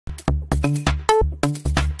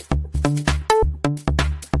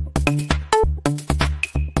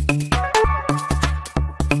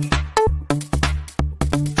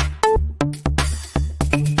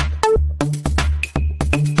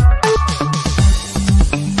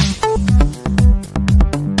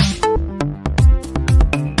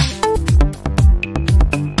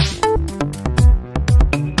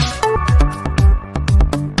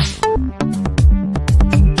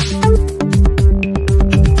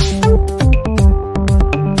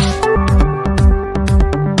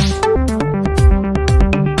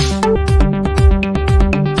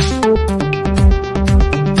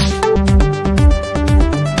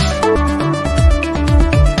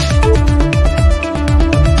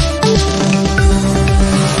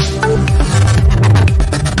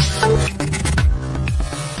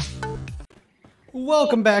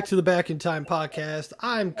Welcome back to the Back in Time podcast.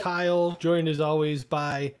 I'm Kyle, joined as always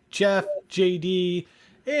by Jeff, JD,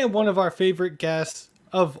 and one of our favorite guests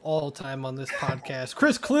of all time on this podcast,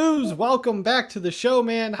 Chris Clews. Welcome back to the show,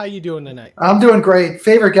 man. How you doing tonight? I'm doing great.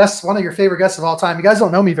 Favorite guest, one of your favorite guests of all time. You guys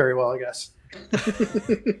don't know me very well, I guess.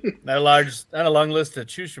 Not a long list to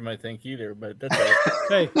choose from, I think, either, but that's all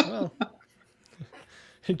right. Hey, well,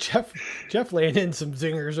 Jeff laying in some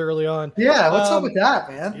zingers early on. Yeah, what's up with that,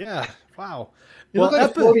 man? Yeah, wow. You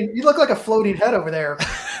look like a floating head over there.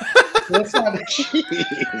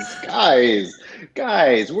 Jeez,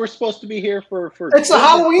 guys, we're supposed to be here for. It's a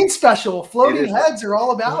Halloween special. Floating heads are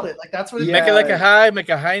all about it. Like that's what it is. Make it like a high, make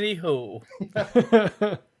a hiney ho.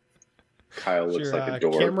 Kyle looks like a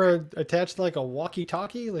door. Camera attached like a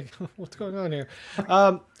walkie-talkie. Like, what's going on here?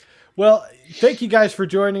 Well, thank you guys for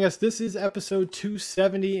joining us. This is episode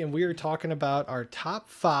 270, and we are talking about our top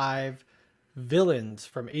 5 villains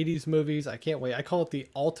from 80s movies. I can't wait. I call it the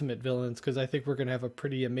ultimate villains because I think we're going to have a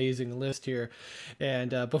pretty amazing list here.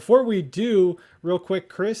 And before we do, real quick,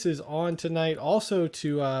 Chris is on tonight also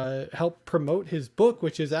to help promote his book,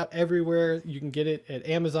 which is out everywhere. You can get it at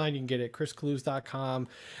Amazon. You can get it at chrisclews.com.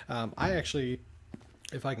 I actually,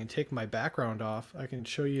 if I can take my background off, I can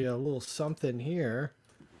show you a little something here.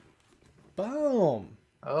 Boom.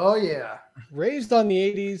 Oh, yeah. Raised on the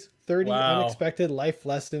 80s, 30 Wow. unexpected life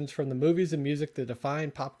lessons from the movies and music that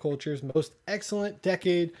define pop culture's most excellent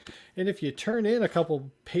decade. And if you turn in a couple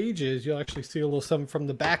pages, you'll actually see a little something from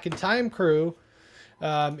the Back in Time crew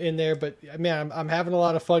in there. But, man, I'm having a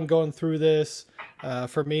lot of fun going through this.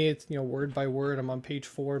 For me, it's, word by word. I'm on page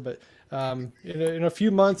 4. But in a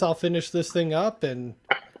few months, I'll finish this thing up and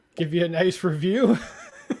give you a nice review.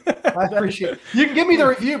 I appreciate it. You can give me the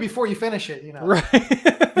review before you finish it, Right.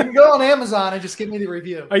 You can go on Amazon and just give me the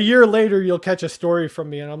review. A year later, you'll catch a story from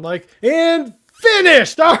me, and I'm like, and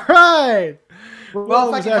finished. All right. Well,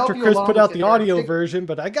 it was after Chris put out the audio version,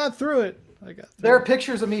 but I got through it. There are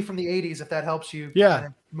pictures of me from the 80s, if that helps you kind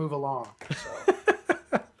of move along.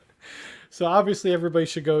 So obviously, everybody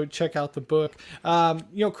should go check out the book.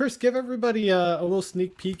 Chris, give everybody a little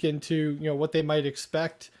sneak peek into what they might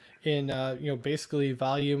expect in basically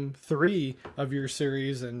volume 3 of your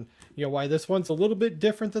series, and why this one's a little bit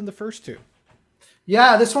different than the first 2.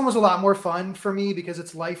 Yeah, this one was a lot more fun for me because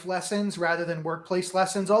it's life lessons rather than workplace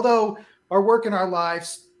lessons, although our work and our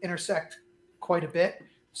lives intersect quite a bit.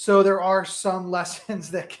 So there are some lessons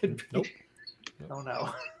that could be Nope. Oh no.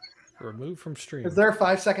 Removed from stream. Is there a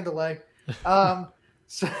 5-second delay?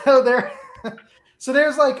 So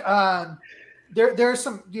there's like there's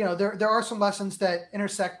some, there are some lessons that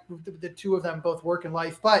intersect the two of them, both work and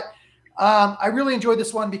life. But I really enjoyed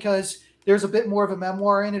this one because there's a bit more of a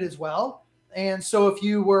memoir in it as well. And so if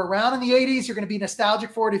you were around in the 80s, you're going to be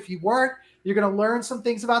nostalgic for it. If you weren't, you're going to learn some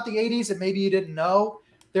things about the 80s that maybe you didn't know.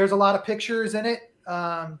 There's a lot of pictures in it.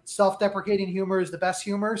 Self-deprecating humor is the best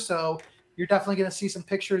humor. So you're definitely going to see some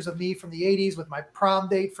pictures of me from the 80s with my prom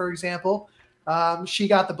date, for example. She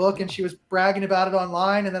got the book and she was bragging about it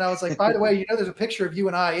online. And then I was like, by the way, there's a picture of you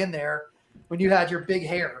and I in there when you had your big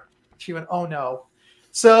hair. She went, oh no.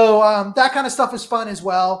 So that kind of stuff is fun as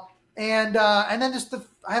well. And then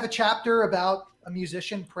I have a chapter about a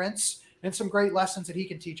musician, Prince, and some great lessons that he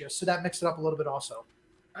can teach us. So that mixed it up a little bit also.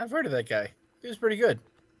 I've heard of that guy. He was pretty good.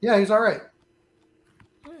 Yeah, he's all right.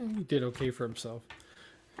 He did okay for himself.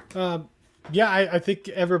 I think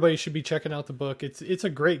everybody should be checking out the book. It's a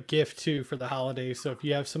great gift too for the holidays. So if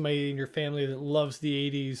you have somebody in your family that loves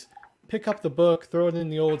the 80s, pick up the book, throw it in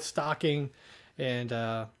the old stocking, and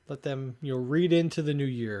let them read into the new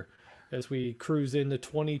year as we cruise into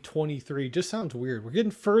 2023. Just sounds weird. We're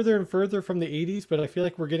getting further and further from the 80s, but I feel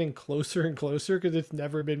like we're getting closer and closer because it's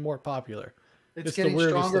never been more popular. It's getting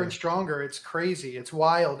stronger and stronger. It's crazy. It's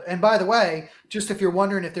wild. And by the way, just if you're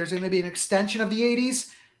wondering if there's going to be an extension of the 80s,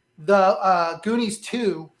 the Goonies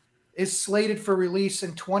 2 is slated for release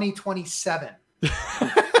in 2027.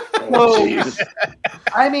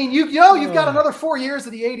 I mean, you've got another 4 years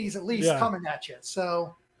of the 80s at least coming at you.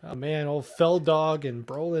 So, oh man, old Feldog and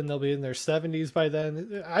Brolin, they'll be in their 70s by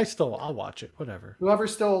then. I'll watch it. Whatever.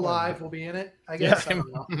 Whoever's still alive will be in it, I guess. I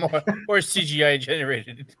don't know. Or CGI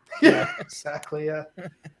generated. Yeah, exactly. Yeah.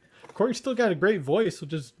 Corey's still got a great voice. We'll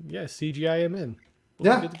just CGI him in.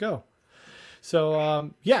 We'll be good to go.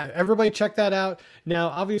 So everybody check that out. Now,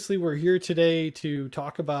 obviously, we're here today to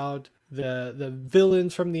talk about the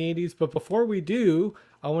villains from the 80s. But before we do,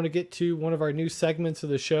 I want to get to one of our new segments of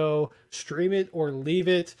the show, Stream It or Leave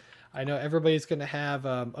It. I know everybody's going to have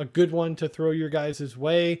a good one to throw your guys'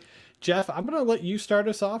 way. Jeff, I'm going to let you start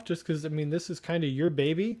us off just because, this is kind of your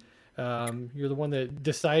baby. You're the one that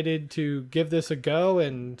decided to give this a go,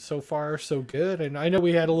 and so far so good. And I know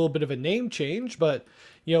we had a little bit of a name change, but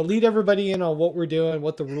lead everybody in on what we're doing,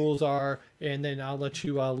 what the rules are, and then I'll let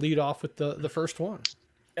you lead off with the first one.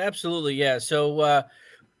 Absolutely, yeah. So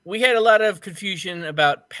we had a lot of confusion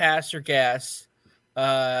about pass or gas.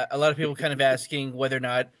 A lot of people kind of asking whether or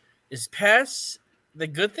not is pass the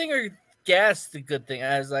good thing or gas the good thing.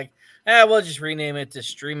 I was like, we'll just rename it to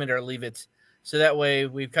stream it or leave it. So that way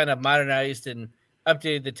we've kind of modernized and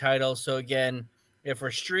updated the title. So again, if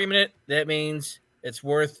we're streaming it, that means it's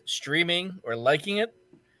worth streaming or liking it.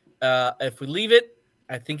 If we leave it,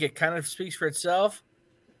 I think it kind of speaks for itself.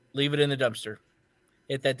 Leave it in the dumpster.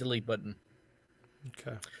 Hit that delete button.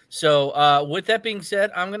 Okay. So with that being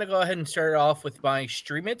said, I'm going to go ahead and start off with my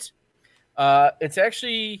stream it. It's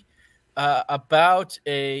actually about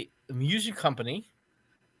a music company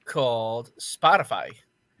called Spotify.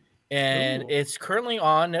 And it's currently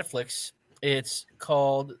on Netflix. It's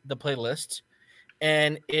called The Playlist.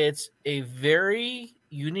 And it's a very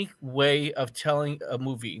unique way of telling a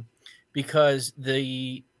movie because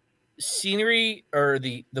the scenery or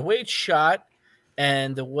the way it's shot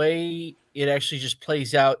and the way it actually just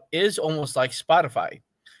plays out is almost like Spotify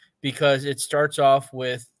because it starts off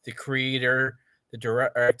with the creator, the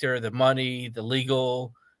director, the money, the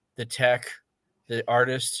legal, the tech, the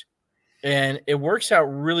artist. And it works out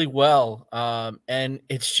really well. And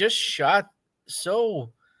it's just shot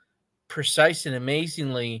so precise and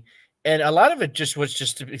amazingly. And a lot of it just was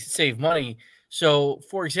just to save money. So,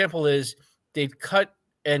 for example, is they'd cut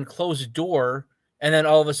and close a door, and then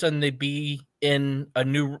all of a sudden they'd be in a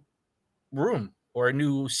new room or a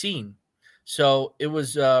new scene. So it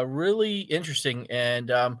was really interesting.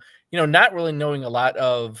 And, not really knowing a lot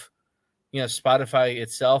of, Spotify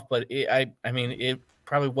itself, but it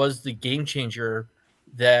probably was the game changer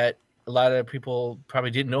that a lot of people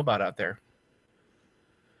probably didn't know about out there.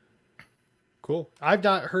 Cool. I've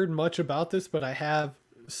not heard much about this, but I have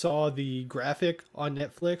saw the graphic on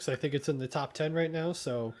Netflix. I think it's in the top 10 right now.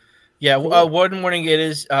 So yeah, cool. One warning it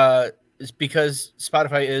is because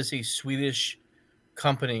Spotify is a Swedish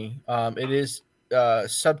company. It is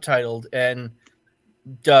subtitled and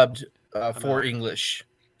dubbed for English.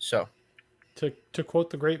 So to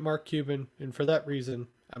quote the great Mark Cuban, and for that reason,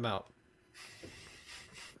 I'm out.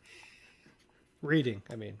 Reading,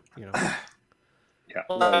 Yeah,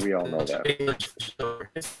 well, we all know that.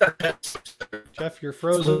 Jeff, you're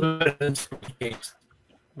frozen. I'm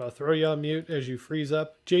gonna throw you on mute as you freeze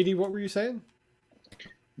up. JD, what were you saying?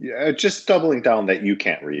 Yeah, just doubling down that you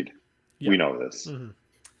can't read. Yeah. We know this. Mm-hmm.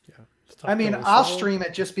 Yeah. I'll stream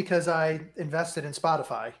it just because I invested in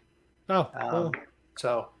Spotify. Oh, cool.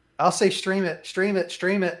 So I'll say stream it.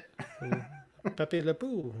 Pepe Le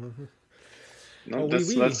Pew. No,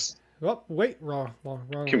 that's oh, wait, wrong.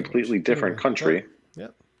 Completely different country. Oh,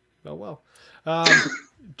 yep. Oh well.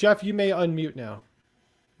 Jeff, you may unmute now.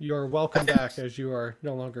 You're welcome back as you are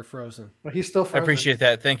no longer frozen. Well, he's still frozen. I appreciate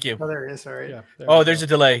that. Thank you. Oh, there he is. All right. Yeah, there's a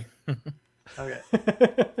delay. Okay.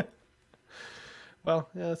 Well,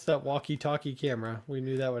 that's that walkie-talkie camera. We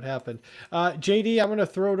knew that would happen. JD, I'm going to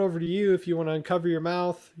throw it over to you. If you want to uncover your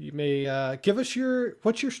mouth, you may give us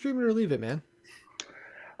what's your stream it or leave it, man?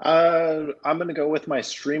 I'm going to go with my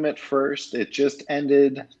stream it first. It just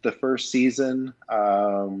ended the first season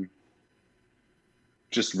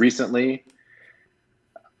just recently.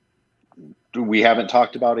 We haven't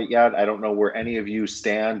talked about it yet. I don't know where any of you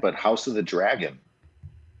stand, but House of the Dragon.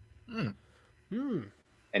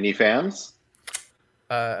 Any fans?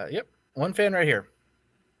 Yep. One fan right here.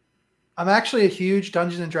 I'm actually a huge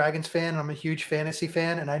Dungeons and Dragons fan. I'm a huge fantasy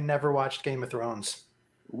fan, and I never watched Game of Thrones.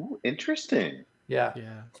 Ooh, interesting. Yeah.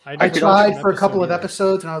 I tried for a couple of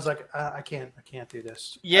episodes, and I was like, I can't do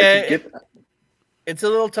this. Yeah, it's a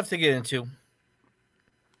little tough to get into.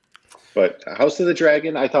 But House of the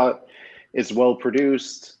Dragon, I thought, is well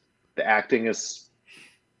produced. The acting is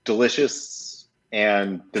delicious,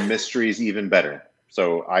 and the mystery is even better.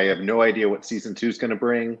 So I have no idea what season 2 is going to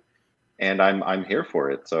bring, and I'm here for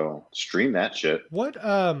it. So stream that shit. What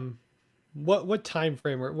time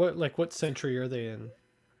frame or what century are they in?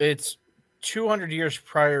 It's 200 years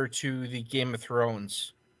prior to the Game of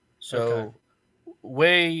Thrones. So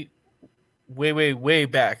way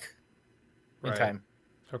back in time.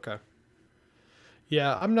 Okay.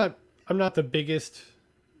 Yeah, I'm not the biggest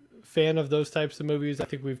fan of those types of movies. I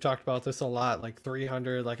think we've talked about this a lot, like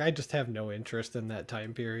 300. Like I just have no interest in that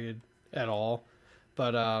time period at all.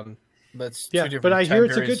 But but I hear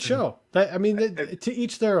it's a good show. To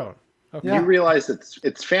each their own. Okay. You realize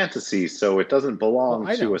it's fantasy, so it doesn't belong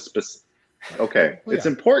to a specific. Okay, it's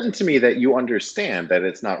important to me that you understand that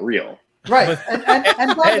it's not real. Right.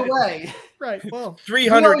 And by the way, Right. Well,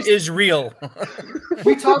 300 is real.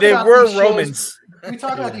 we talk They about were these Romans. We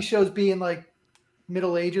talk about these shows being like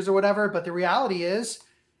Middle Ages or whatever, but the reality is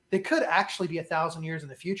they could actually be 1,000 years in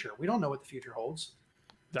the future. We don't know what the future holds.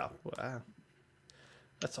 no, wow.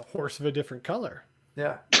 That's a horse of a different color.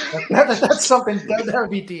 Yeah, that's something that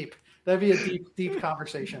would be deep. That'd be a deep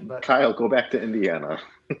conversation. But Kyle, go back to Indiana.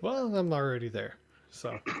 Well, I'm already there.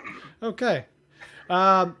 So, okay.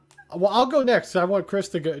 Well, I'll go next. I want Chris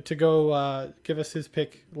to go give us his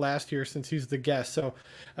pick last year since he's the guest. So,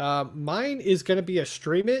 mine is going to be a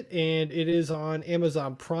stream it, and it is on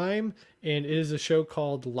Amazon Prime, and it is a show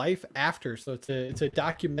called Life After. So it's a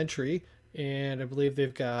documentary, and I believe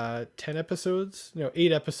they've got 10 episodes,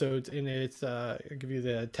 8 episodes, and it's I'll give you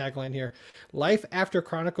the tagline here: Life After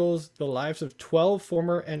chronicles the lives of 12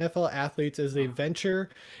 former NFL athletes as they venture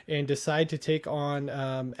and decide to take on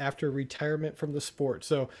after retirement from the sport.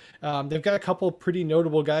 So they've got a couple pretty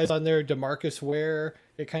notable guys on there. DeMarcus Ware,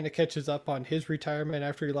 it kind of catches up on his retirement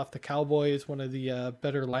after he left the Cowboys, one of the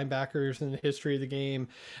better linebackers in the history of the game.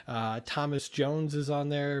 Thomas Jones is on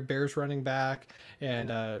there, Bears running back, and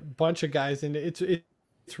a bunch of guys. And it's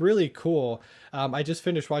really cool. I just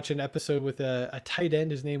finished watching an episode with a tight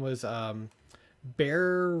end. His name was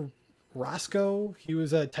Bear Roscoe. He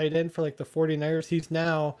was a tight end for like the 49ers. He's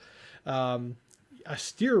now a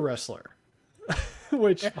steer wrestler.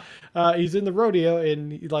 Which he's in the rodeo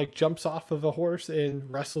and he like jumps off of a horse and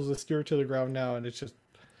wrestles a steer to the ground now. And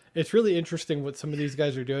it's really interesting what some of these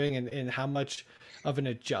guys are doing and how much of an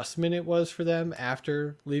adjustment it was for them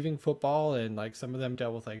after leaving football. And like some of them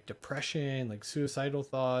dealt with like depression, like suicidal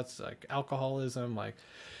thoughts, like alcoholism, and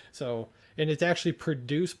it's actually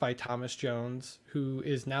produced by Thomas Jones, who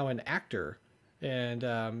is now an actor and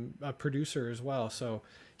a producer as well. So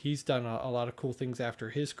he's done a lot of cool things after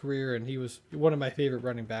his career, and he was one of my favorite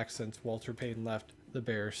running backs since Walter Payton left the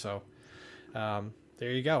Bears. So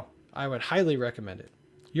there you go. I would highly recommend it.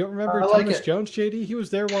 You don't remember Thomas Jones, JD? He was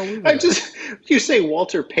there while we were there. You say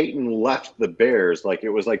Walter Payton left the Bears like it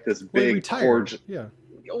was like this big retired. Yeah.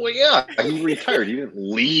 Well, yeah, he retired. He didn't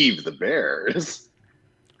leave the Bears.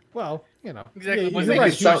 Well, Exactly.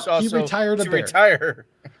 Yeah, he retired a Bear. Retire.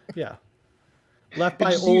 Yeah. Left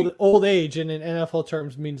by old age, and in NFL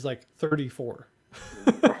terms means like 34.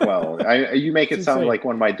 Well, you make it sound like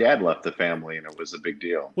when my dad left the family and it was a big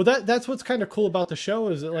deal. Well, that's what's kind of cool about the show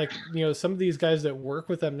is that like, some of these guys that work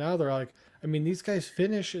with them now, they're like, I mean, these guys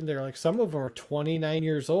finish and they're like, some of them are 29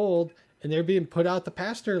 years old and they're being put out the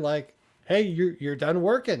pasture like, hey, you're done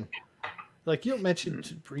working. Like you don't mention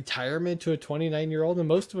retirement to a 29-year-old, and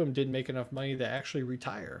most of them didn't make enough money to actually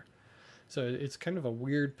retire. So it's kind of a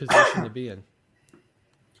weird position to be in.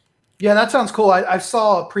 Yeah, that sounds cool. I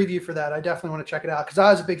saw a preview for that. I definitely want to check it out because I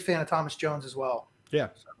was a big fan of Thomas Jones as well. Yeah.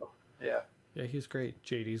 So, yeah. Yeah, he's great.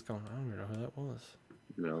 JD's going, I don't even know who that was.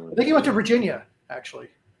 No, I think he went to Virginia, actually.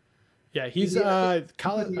 Yeah, he's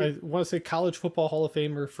college. I want to say College Football Hall of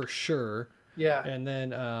Famer for sure. Yeah. And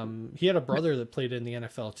then he had a brother that played in the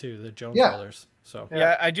NFL too, the Jones brothers. So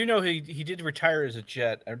yeah, I do know he did retire as a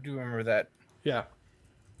Jet. I do remember that. Yeah.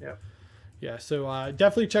 Yeah. Yeah, so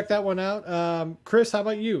definitely check that one out. Chris, how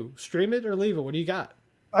about you? Stream it or leave it? What do you got?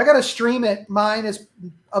 I got to stream it. Mine is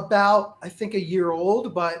about, I think, a year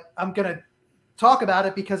old, but I'm going to talk about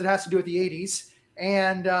it because it has to do with the 80s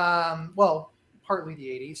and, partly the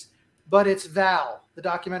 80s. But it's Val, the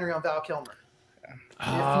documentary on Val Kilmer.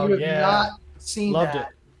 Oh, if you have not seen Loved that,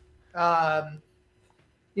 I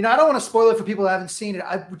don't want to spoil it for people who haven't seen it.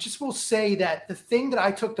 I just will say that the thing that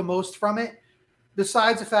I took the most from it,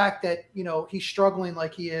 besides the fact that, he's struggling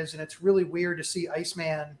like he is, and it's really weird to see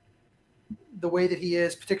Iceman the way that he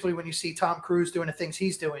is, particularly when you see Tom Cruise doing the things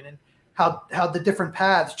he's doing and how the different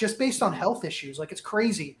paths just based on health issues. Like, it's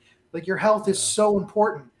crazy. Like, your health is so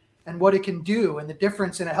important and what it can do and the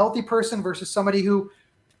difference in a healthy person versus somebody who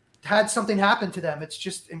had something happen to them. It's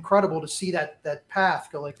just incredible to see that path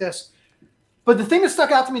go like this. But the thing that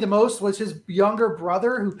stuck out to me the most was his younger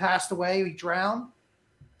brother who passed away. He drowned.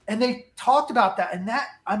 And they talked about that. And that,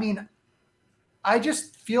 I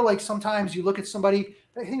just feel like sometimes you look at somebody,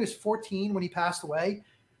 I think he was 14 when he passed away,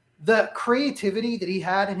 the creativity that he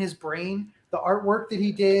had in his brain, the artwork that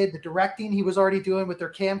he did, the directing he was already doing with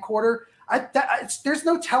their camcorder. There's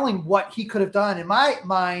no telling what he could have done. In my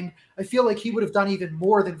mind, I feel like he would have done even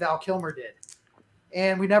more than Val Kilmer did.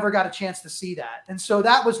 And we never got a chance to see that. And so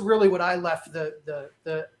that was really what I left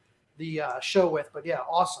the show with. But yeah,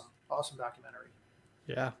 awesome documentary.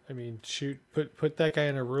 Yeah, shoot, put that guy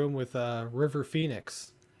in a room with River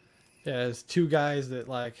Phoenix as two guys that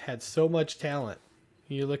like had so much talent,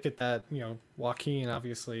 You look at that, Joaquin,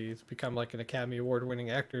 obviously, he's become like an Academy Award winning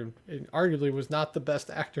actor, and arguably was not the best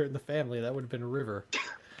actor in the family. That would have been River.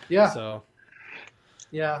 Yeah. So.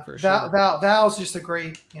 Yeah, For sure. Val's just a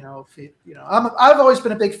great, I've always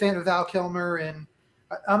been a big fan of Val Kilmer, and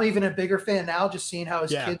I'm even a bigger fan now, just seeing how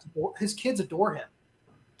his kids adore him.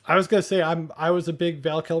 I was gonna say I was a big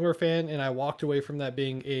Val Kilmer fan, and I walked away from that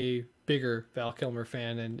being a bigger Val Kilmer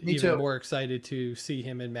fan, and Me even too. more excited to see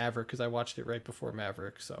him in Maverick because I watched it right before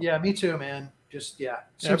Maverick. So yeah, me too, man. Just And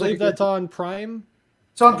I believe that's on Prime.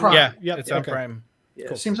 It's on Prime. Yeah, Yep. it's on Prime. Yeah,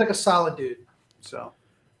 Cool. Seems like a solid dude. So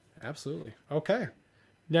Absolutely. Okay.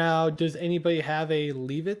 Now, does anybody have a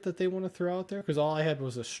leave it that they want to throw out there? Because all I had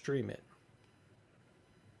was a stream it.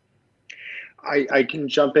 I can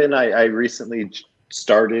jump in. I recently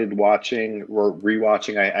started watching or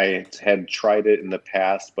rewatching. I had tried it in the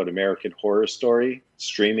past, but American Horror Story,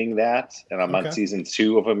 streaming that, and I'm on season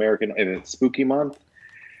 2 of American, and it's spooky month.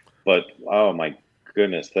 But oh my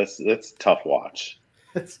goodness, that's a tough watch.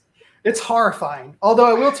 It's horrifying. Although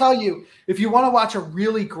I will tell you, if you want to watch a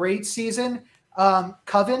really great season,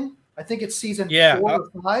 Coven, I think it's season 4 or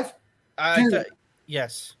 5.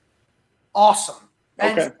 Yes. Awesome.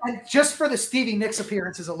 And just for the Stevie Nicks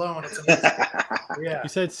appearances alone, it's amazing. Yeah. You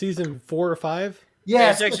said season 4 or 5? Yeah.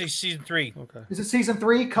 It's actually season 3. Okay. Is it season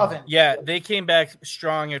 3? Coven. Yeah, they came back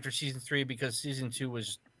strong after season 3 because season 2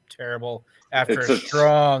 was terrible after a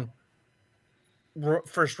strong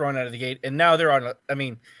first run out of the gate. And now they're on,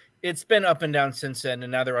 it's been up and down since then,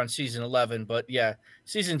 and now they're on season 11. But yeah,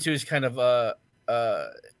 season 2 is kind of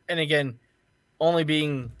and again, only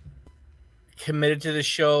being committed to the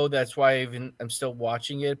show. That's why I'm still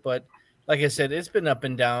watching it. But like I said, it's been up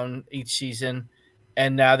and down each season,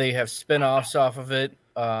 and now they have spin-offs off of it.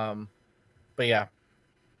 But yeah.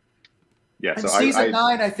 Yeah. And so season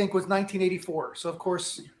 9, I think, was 1984. So of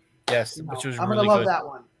course, yes, which was I'm really gonna love good. that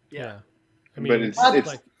one. Yeah. but it's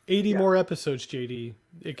like 80 more episodes, JD.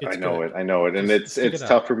 It gets I know good. it, and Just it's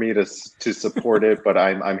tough for me to support it, but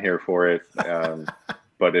I'm here for it.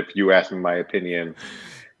 But if you ask me my opinion,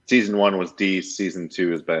 season 1 was D. Season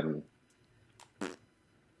 2 has been.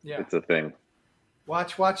 Yeah. It's a thing.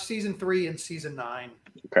 Watch season 3 and season 9.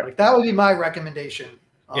 Okay. Like that would be my recommendation.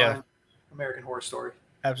 Yeah. American Horror Story.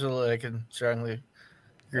 Absolutely, I can strongly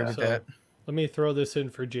agree with So, that. Let me throw this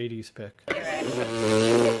in for JD's pick.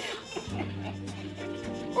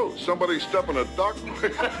 Oh, somebody stepping a duck?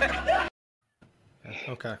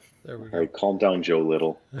 Okay, there we All go. right, calm down, Joe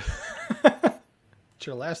Little. It's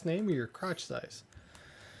your last name or your crotch size?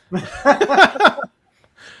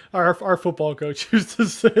 our football coach used to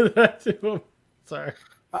say that to him. Sorry.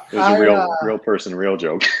 It was a real person, real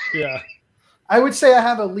joke. Yeah. I would say I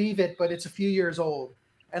have a leave it, but it's a few years old.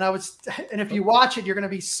 And if you watch it, you're going to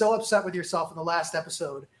be so upset with yourself in the last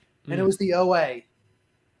episode. And it was the OA.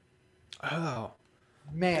 Oh.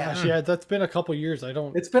 Man. Gosh, yeah, that's been a couple years.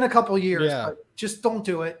 It's been a couple years, Yeah. but just don't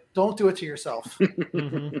do it. Don't do it to yourself.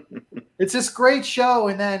 Mhm. It's this great show,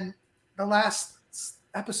 and then the last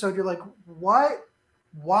episode, you're like, what?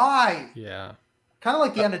 Why? Yeah. Kind of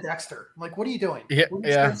like the end of Dexter. I'm like, what are you doing? Yeah, What are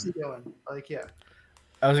you supposed to be doing? Like, yeah.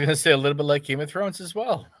 I was going to say a little bit like Game of Thrones as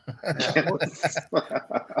well.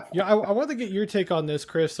 Yeah, I want to get your take on this,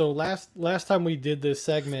 Chris. So last time we did this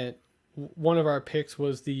segment, one of our picks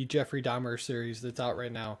was the Jeffrey Dahmer series that's out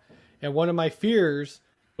right now. And one of my fears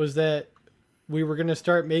was that we were going to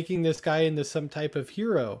start making this guy into some type of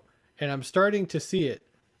hero. And I'm starting to see it.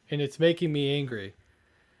 And it's making me angry.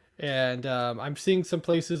 And I'm seeing some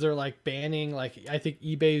places are like banning, like I think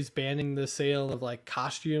eBay's banning the sale of like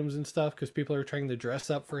costumes and stuff because people are trying to dress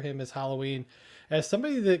up for him as Halloween. As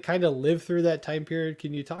somebody that kind of lived through that time period,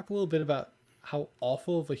 can you talk a little bit about how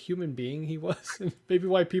awful of a human being he was and maybe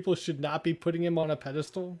why people should not be putting him on a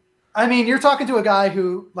pedestal? I mean, you're talking to a guy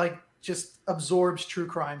who like just absorbs true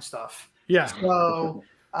crime stuff. Yeah. So,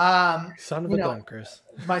 Son of a gun, Chris.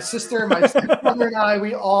 My sister, my stepmother, and I,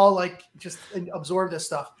 we all like just absorb this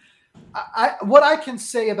stuff. What I can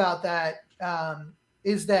say about that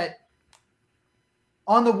is that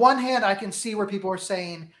on the one hand, I can see where people are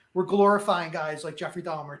saying we're glorifying guys like Jeffrey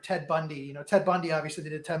Dahmer, Ted Bundy. You know, Ted Bundy, obviously they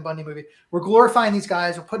did a Ted Bundy movie. We're glorifying these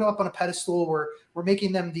guys. We're putting them up on a pedestal. We're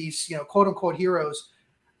making them these, you know, quote unquote heroes.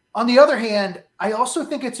 On the other hand, I also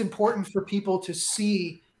think it's important for people to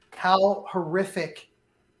see how horrific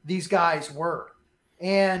these guys were.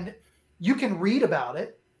 And you can read about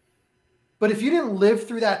it. But if you didn't live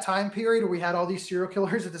through that time period where we had all these serial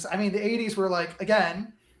killers at this, I mean, the 80s were like,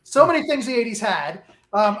 again, so many things the 80s had.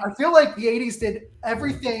 I feel like the 80s did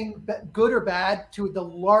everything, good or bad, to the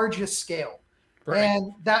largest scale. Right.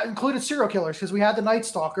 And that included serial killers because we had the Night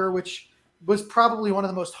Stalker, which was probably one of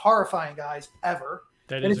the most horrifying guys ever.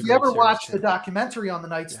 That And is if a you great ever series, watch too. the documentary on the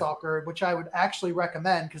Night Stalker, which I would actually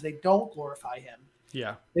recommend because they don't glorify him,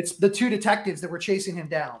 Yeah. it's the two detectives that were chasing him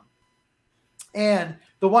down. And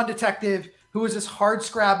the one detective who was this hard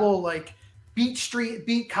scrabble, like beat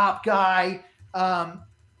cop guy,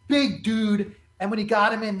 big dude. And when he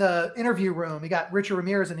got him in the interview room, he got Richard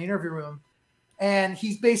Ramirez in the interview room. And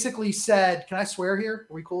he basically said, can I swear here?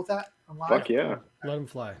 Are we cool with that? I'm live? Fuck yeah. Let him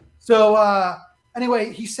fly. So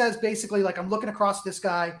anyway, he says basically, like, I'm looking across this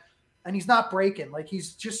guy and he's not breaking. Like,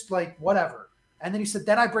 he's just like, whatever. And then he said,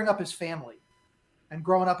 then I bring up his family and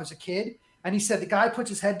growing up as a kid. And he said, the guy puts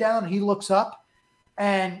his head down and he looks up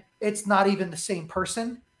and it's not even the same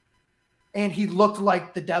person. And he looked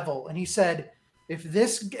like the devil. And he said, he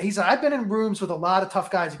said, I've been in rooms with a lot of tough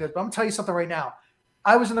guys. He goes, but I'm going to tell you something right now.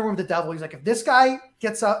 I was in the room with the devil. He's like, if this guy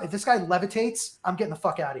gets up, if this guy levitates, I'm getting the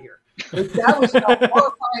fuck out of here. Like, that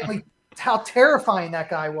was how terrifying that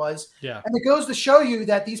guy was. Yeah. And it goes to show you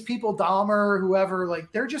that these people, Dahmer, whoever,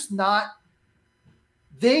 like, they're just not,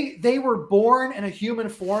 they were born in a human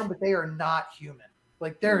form, but they are not human.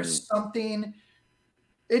 Like, there's something,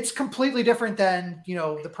 it's completely different than,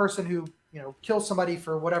 the person who, kills somebody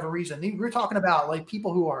for whatever reason. We're talking about like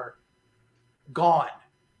people who are gone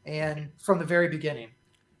and from the very beginning.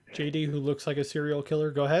 JD, who looks like a serial killer,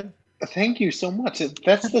 go ahead. Thank you so much.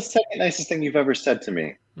 That's the second nicest thing you've ever said to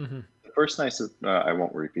me. Mm-hmm. The first nicest, I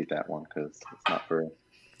won't repeat that one because it's not for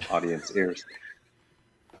audience ears.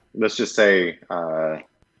 Let's just say,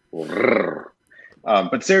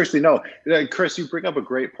 but seriously, no, Chris, you bring up a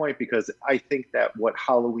great point because I think that what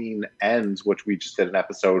Halloween Ends, which we just did an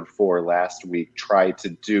episode for last week, tried to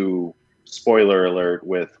do, spoiler alert,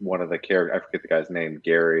 with one of the characters, I forget the guy's name,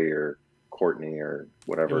 Gary or Courtney or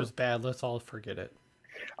whatever. It was bad. Let's all forget it.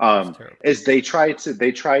 Is they tried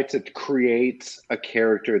to create a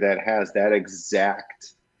character that has that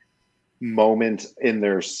exact moment in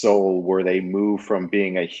their soul where they move from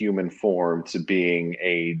being a human form to being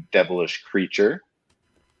a devilish creature.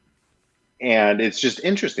 And it's just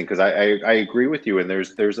interesting because I agree with you. And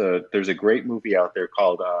there's a great movie out there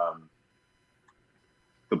called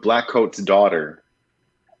The Black Coat's Daughter,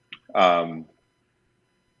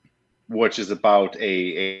 which is about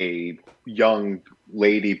a young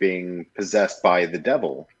lady being possessed by the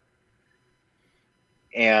devil.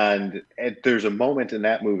 And there's a moment in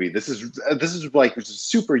that movie. This is like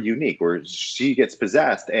super unique where she gets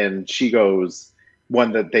possessed and she goes,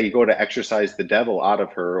 one that they go to exorcise the devil out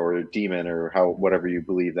of her or a demon or whatever you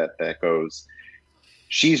believe that goes.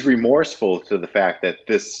 She's remorseful to the fact that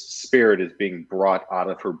this spirit is being brought out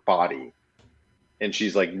of her body. And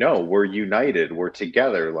she's like, no, we're united. We're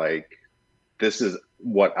together. Like, this is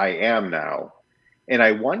what I am now. And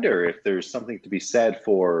I wonder if there's something to be said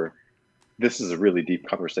for, this is a really deep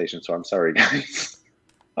conversation, so I'm sorry, guys.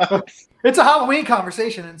 It's a Halloween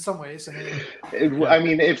conversation in some ways. I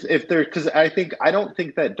mean, if there, because I don't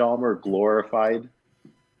think that Dahmer glorified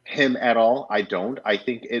him at all. I don't. I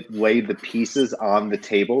think it laid the pieces on the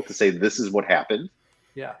table to say this is what happened.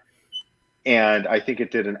 Yeah. And I think it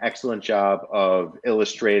did an excellent job of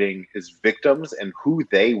illustrating his victims and who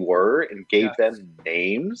they were and gave them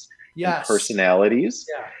names and personalities.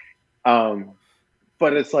 Yeah.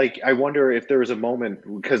 But it's like, I wonder if there was a moment,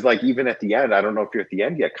 because like even at the end, I don't know if you're at the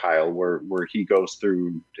end yet, Kyle, where he goes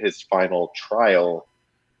through his final trial.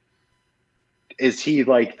 Is he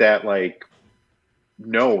like that, like,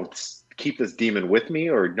 no, keep this demon with me,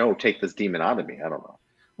 or no, take this demon out of me? I don't know.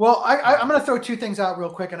 Well, I'm going to throw two things out real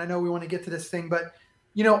quick, and I know we want to get to this thing, but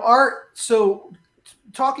so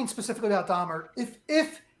talking specifically about Dahmer,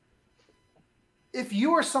 if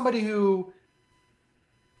you are somebody who,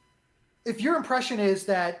 if your impression is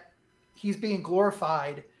that he's being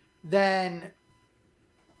glorified, then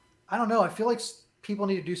I don't know. I feel like people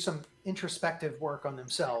need to do some introspective work on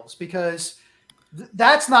themselves, because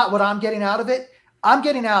that's not what I'm getting out of it. I'm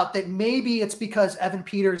getting out that maybe it's because Evan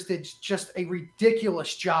Peters did just a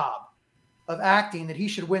ridiculous job of acting that he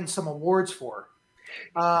should win some awards for.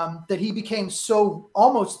 That he became so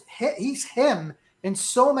almost, he's him in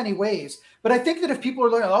so many ways. But I think that if people are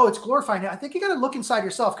like, oh, it's glorifying, I think you got to look inside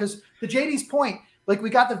yourself, because to JD's point, like,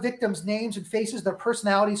 we got the victims' names and faces, their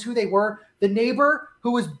personalities, who they were. The neighbor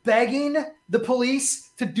who was begging the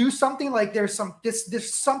police to do something, like there's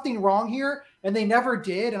something wrong here, and they never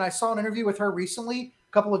did. And I saw an interview with her recently,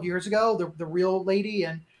 a couple of years ago, the real lady.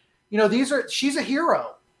 And, she's a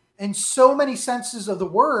hero in so many senses of the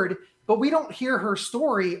word, but we don't hear her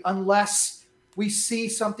story unless we see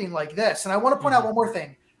something like this. And I want to point out one more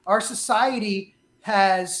thing. Our society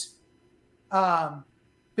has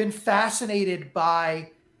been fascinated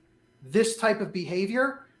by this type of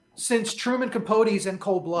behavior since Truman Capote's In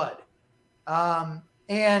Cold Blood.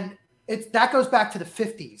 And that goes back to the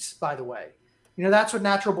 50s, by the way. That's what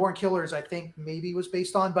Natural Born Killers, I think, maybe was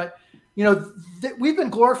based on. But, we've been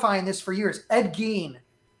glorifying this for years. Ed Gein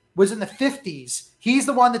was in the 50s. He's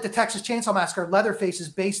the one that the Texas Chainsaw Massacre, Leatherface, is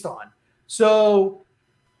based on. So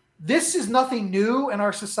this is nothing new in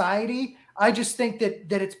our society. I just think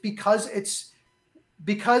that it's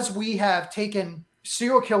because we have taken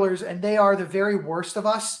serial killers and they are the very worst of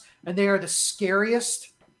us and they are the scariest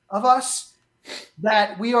of us,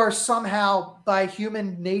 that we are somehow by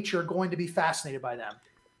human nature going to be fascinated by them.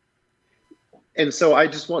 And so I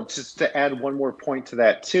just want to add one more point to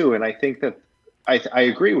that too. And I think that I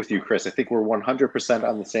agree with you, Chris. I think we're 100%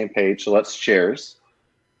 on the same page. So let's cheers.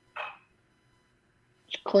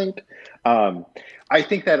 Clink. I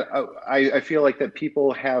think that I feel like that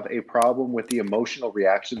people have a problem with the emotional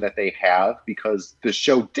reaction that they have because the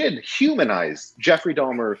show did humanize. Jeffrey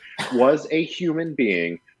Dahmer was a human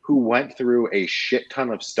being who went through a shit ton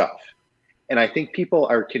of stuff. And I think people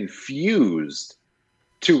are confused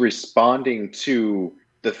to responding to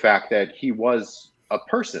the fact that he was a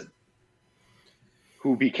person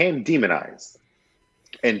who became demonized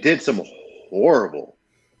and did some a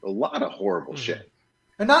lot of horrible shit.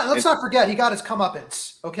 And let's not forget, he got his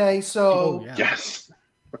comeuppance. Okay, so yes.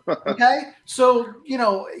 Okay, so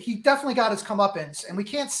he definitely got his comeuppance, and we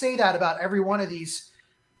can't say that about every one of these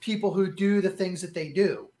people who do the things that they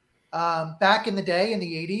do. Back in the day, in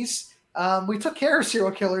the 80s, we took care of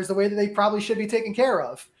serial killers the way that they probably should be taken care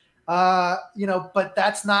of. But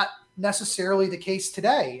that's not necessarily the case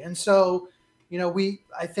today. And so,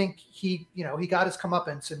 I think he got his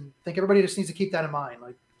comeuppance, and I think everybody just needs to keep that in mind.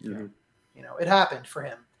 Like, it happened for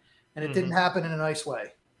him, and it didn't happen in a nice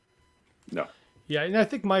way. No. Yeah, and I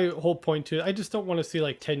think my whole point too, I just don't want to see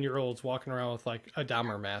like 10-year-olds walking around with like a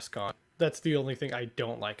Dahmer mask on. That's the only thing I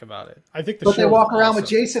don't like about it. I think they walk around with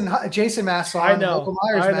Jason masks on. I know. Michael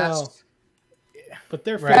Myers masks. But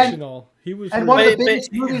they're fictional. He was. And one of the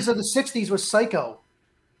biggest movies of the 60s was Psycho.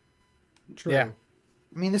 True. Yeah.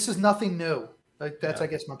 I mean, this is nothing new. Like that's, I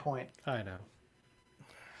guess, my point. I know.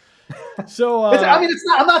 So it's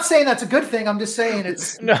not. I'm not saying that's a good thing. I'm just saying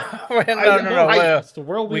it's no. It's the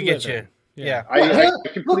world we get in. you. Yeah. I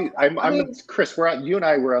completely. I'm Chris. You and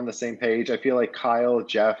I were on the same page. I feel like Kyle,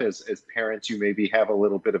 Jeff, as parents, you maybe have a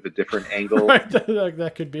little bit of a different angle.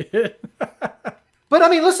 That could be it. But I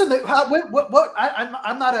mean, listen. What?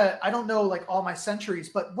 I'm not I don't know like all my centuries,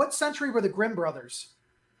 but what century were the Grimm brothers?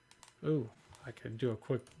 Ooh, I could do a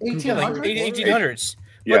quick 1800s. 1800s.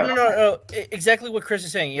 Yeah. But no. Exactly what Chris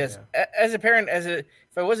is saying. Yes. Yeah. As a parent, if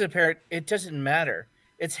I was a parent, it doesn't matter.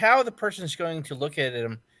 It's how the person's going to look at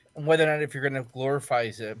him and whether or not if you're going to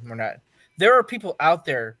glorify them or not. There are people out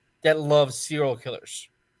there that love serial killers,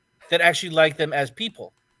 that actually like them as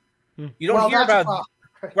people. You don't hear about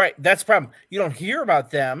right. That's the problem. You don't hear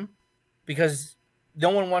about them because no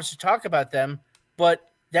one wants to talk about them.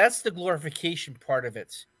 But that's the glorification part of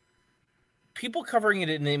it. People covering it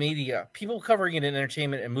in the media, people covering it in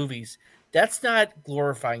entertainment and movies, that's not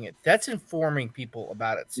glorifying it. That's informing people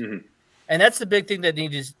about it. Mm-hmm. And that's the big thing that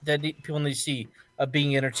people need to see, of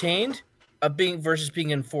being entertained, of being versus being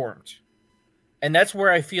informed. And that's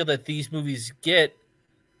where I feel that these movies get,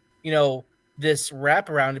 this wrap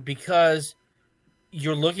around it, because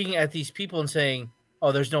you're looking at these people and saying,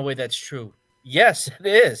 oh, there's no way that's true. Yes, it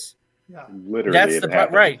is. Yeah. Literally. That's the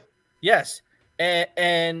part, right. Yes.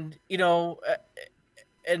 And I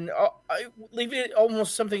leave it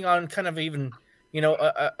almost something on kind of even,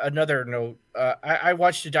 another note. I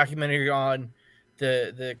watched a documentary on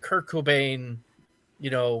the Kurt Cobain,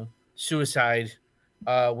 suicide,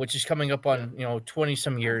 which is coming up on, 20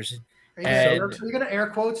 some years. Are you going to air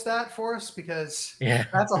quotes that for us? Because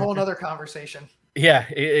that's a whole nother conversation. Yeah.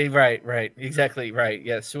 Right. Exactly. Right.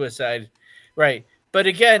 Yeah. Suicide. Right. But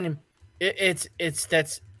again,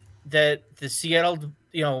 that the Seattle,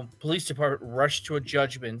 police department rushed to a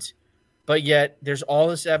judgment, but yet there's all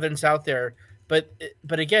this evidence out there. But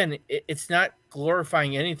again, it's not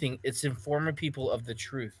glorifying anything. It's informing people of the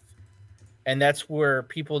truth. And that's where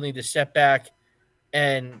people need to step back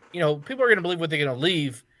and, people are going to believe what they're going to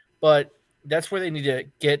believe, but that's where they need to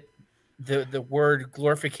get the word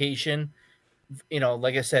glorification,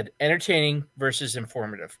 like I said, entertaining versus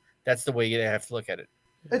informative. That's the way you have to look at it.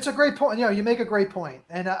 It's a great point. You make a great point.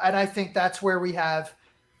 And I think that's where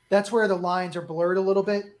that's where the lines are blurred a little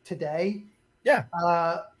bit today. Yeah.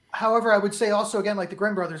 However, I would say also, again, like the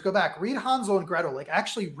Grimm brothers, go back, read Hansel and Gretel, like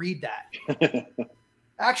actually read that.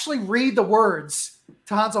 Actually read the words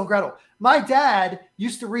to Hansel and Gretel. My dad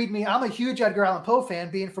used to read me. I'm a huge Edgar Allan Poe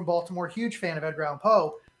fan, being from Baltimore, huge fan of Edgar Allan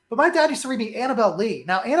Poe. But my dad used to read me Annabelle Lee.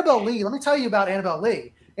 Now, Annabelle Lee, let me tell you about Annabelle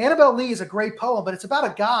Lee. Annabelle Lee is a great poem, but it's about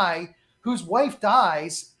a guy whose wife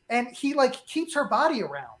dies and he like keeps her body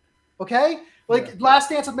around. Okay, like Last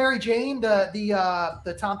Dance of Mary Jane,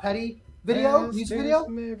 the Tom Petty music video,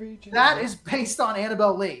 that is based on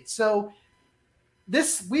Annabelle Lee. So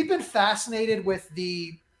we've been fascinated with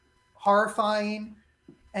the horrifying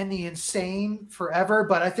and the insane forever,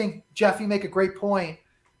 but I think, Jeff, you make a great point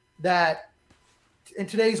that in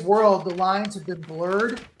today's world the lines have been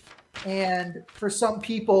blurred, and for some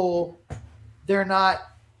people they're not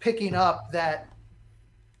picking up that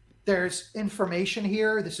there's information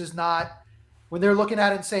here. This is not, when they're looking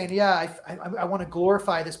at it and saying, yeah, I want to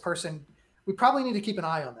glorify this person, we probably need to keep an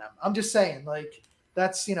eye on them. I'm just saying, like,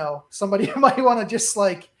 that's, somebody you might want to just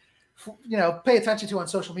like, pay attention to on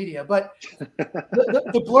social media. But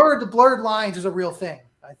the blurred lines is a real thing,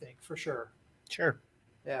 I think, for sure. Sure.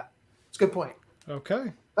 Yeah. It's a good point.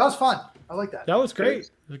 Okay. That was fun. I like that. That was great.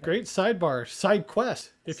 It was a great side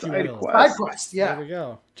quest, if you will. Side quest, yeah. There we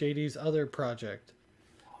go. JD's other project.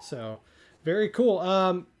 So, very cool.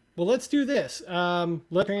 Well, let's do this.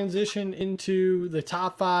 Let's transition into the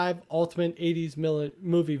top 5 ultimate 80s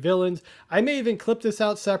movie villains. I may even clip this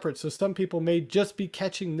out separate, so some people may just be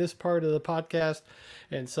catching this part of the podcast,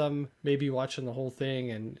 and some may be watching the whole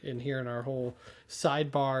thing and hearing our whole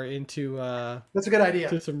sidebar into that's a good idea.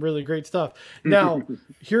 To some really great stuff. Now,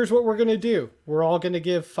 here's what we're going to do. We're all going to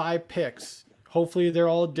give 5 picks. Hopefully they're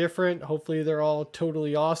all different. Hopefully they're all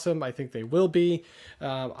totally awesome. I think they will be.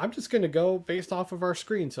 I'm just going to go based off of our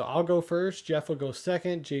screen. So I'll go first. Jeff will go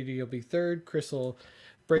second. JD will be third. Chris will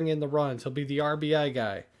bring in the runs. He'll be the RBI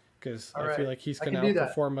guy because I feel like he's going to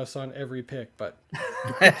outperform us on every pick. But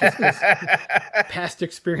past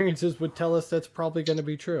experiences would tell us that's probably going to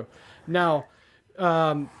be true. Now,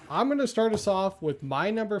 I'm going to start us off with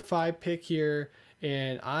my number 5 pick here.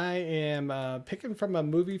 And I am picking from a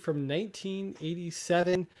movie from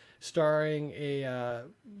 1987 starring a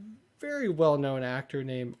very well-known actor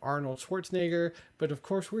named Arnold Schwarzenegger. But of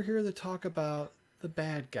course, we're here to talk about the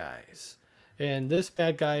bad guys. And this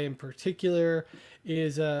bad guy in particular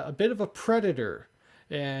is a bit of a predator.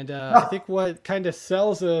 And I think what kind of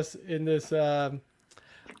sells us in this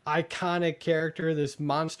iconic character, this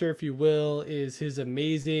monster, if you will, is his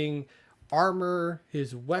amazing armor,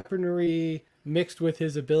 his weaponry, mixed with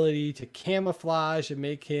his ability to camouflage and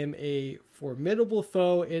make him a formidable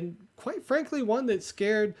foe, and quite frankly, one that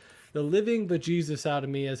scared the living bejesus out of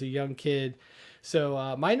me as a young kid.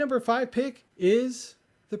 So my number 5 pick is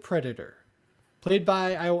the Predator, played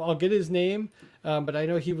by, I'll get his name, but I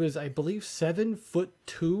know he was, I believe,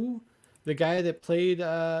 7'2", the guy that played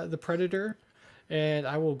the Predator, and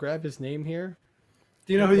I will grab his name here.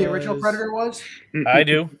 Do you know who the original Predator was? I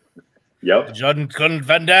do. Yep. Jean-Claude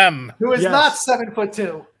Van Damme. Who is not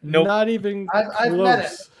 7'2". Nope. Not even I've met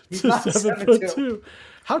him. He's not 7'2".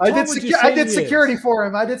 How tall would you say I did security for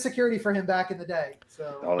him. I did security for him back in the day.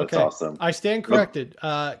 So that's awesome. I stand corrected.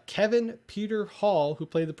 Kevin Peter Hall, who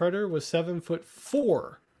played the Predator, was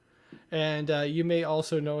 7'4", and you may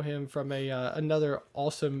also know him from another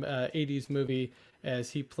awesome 80s movie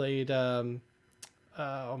as he played. Oh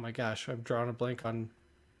my gosh, I'm drawing a blank on.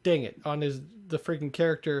 Dang it! On the freaking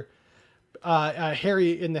character.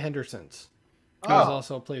 Harry in the Hendersons. He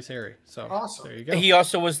also plays Harry. So awesome. There you go. He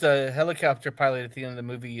also was the helicopter pilot at the end of the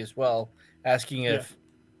movie as well, asking if,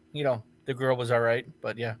 the girl was all right.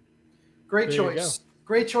 But yeah. Great choice.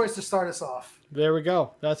 Great choice to start us off. There we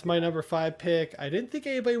go. That's my number 5 pick. I didn't think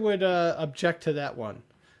anybody would object to that one.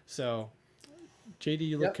 So, JD,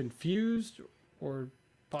 you look confused, or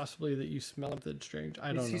possibly that you smell something strange.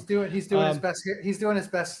 I don't know. He's doing his best. He's doing his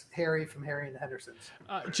best Harry from Harry and the Hendersons.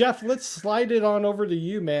 Jeff, let's slide it on over to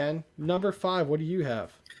you, man. Number 5. What do you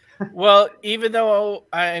have? Well, even though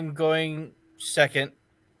I'm going second,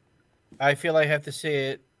 I feel I have to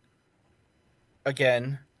say it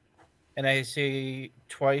again, and I say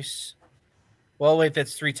twice. Well, wait,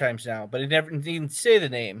 that's 3 times now, but I never even say the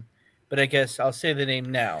name. But I guess I'll say the name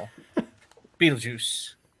now.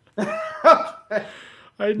 Beetlejuice.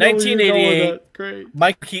 1988. Great.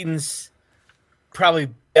 Mike Keaton's probably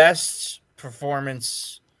best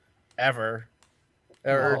performance ever,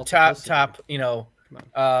 or top.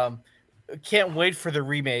 Can't wait for the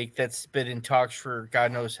remake that's been in talks for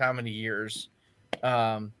God knows how many years.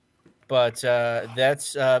 But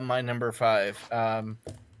that's my number 5.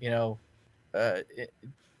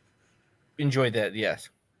 Enjoy that. Yes.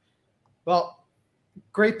 Well,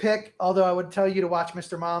 great pick. Although I would tell you to watch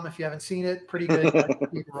Mr. Mom if you haven't seen it. Pretty good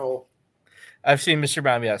role. I've seen Mr.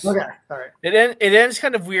 Mom. Yes. Okay. All right. It ends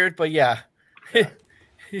kind of weird, but yeah. I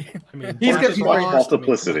mean, he's got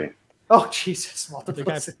multiplicity. Oh Jesus,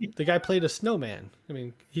 multiplicity. The guy played a snowman. I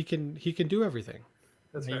mean, he can do everything.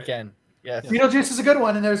 That's You right. can. Yes. Beetlejuice is a good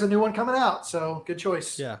one, and there's a new one coming out, so good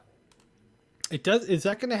choice. Yeah. It does. Is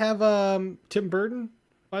that going to have Tim Burton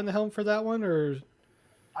behind the helm for that one, or?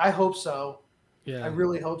 I hope so. Yeah. I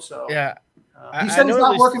really hope so. Yeah. He I said he's know at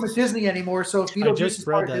not least- working with Disney anymore, so if Beetlejuice just is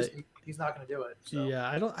part read of that. Disney, he's not going to do it. So. Yeah,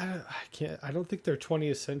 I don't think they're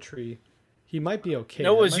 20th century. He might be okay.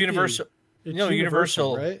 No, it That was might be- Universal. it's No,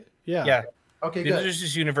 Universal. right? Yeah. Yeah. Okay, good. Beetlejuice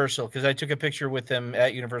is Universal because I took a picture with him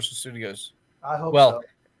at Universal Studios. I hope Well, so.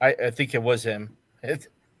 I think it was him.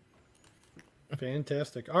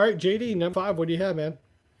 Fantastic. All right, JD, number 5. What do you have, man?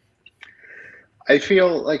 I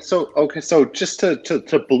feel like so just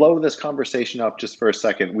to blow this conversation up just for a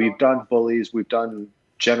second, we've done bullies, we've done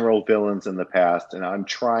general villains in the past, and I'm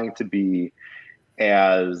trying to be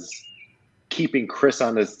as keeping Chris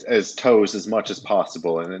on his toes as much as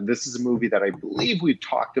possible. And this is a movie that I believe we've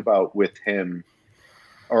talked about with him,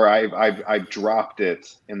 or I've dropped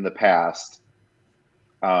it in the past,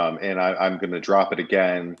 and I'm going to drop it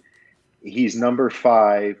again. He's number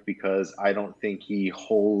 5 because I don't think he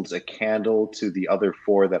holds a candle to the other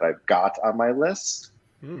 4 that I've got on my list.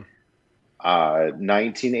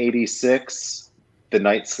 1986, The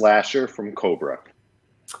Night Slasher from Cobra.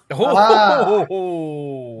 Love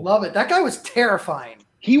it. That guy was terrifying.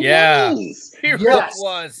 He Yeah. was. He Yes.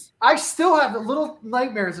 was. I still have little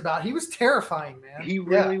nightmares about. He was terrifying, man. He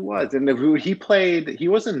really was. And he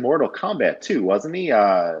was in Mortal Kombat too, wasn't he?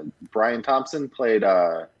 Brian Thompson played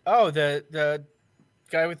The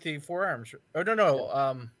guy with the forearms. Oh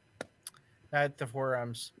no, not the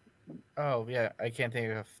forearms. Oh yeah, I can't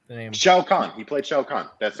think of the name. Shao Kahn. He played Shao Kahn.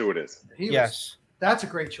 That's who it is. Yes. That's a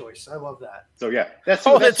great choice. I love that. So yeah, that's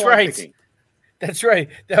Oh, who that's I'm right. thinking. That's right.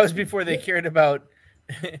 That was before they cared about.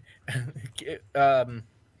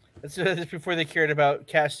 That's before they cared about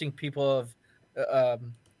casting people of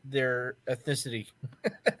their ethnicity.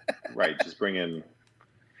 Right. Just bring in.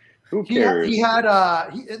 Who He cares? had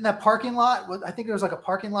in that parking lot. I think there was like a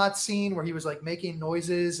parking lot scene where he was like making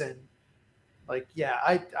noises and like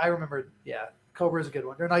I remember. Yeah, Cobra is a good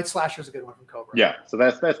one. Or Night Slasher is a good one from Cobra. Yeah, so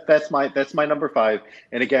that's my number 5.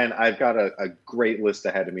 And again, I've got a great list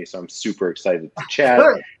ahead of me, so I'm super excited to chat.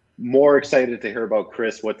 Good. More excited to hear about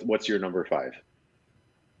Chris. What's your number 5?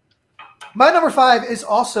 My number 5 is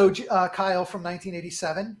also Kyle from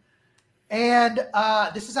 1987. And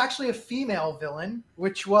this is actually a female villain,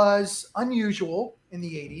 which was unusual in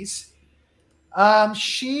the 80s.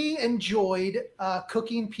 She enjoyed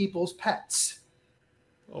cooking people's pets.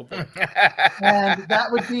 Oh, boy. And that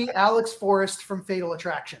would be Alex Forrest from Fatal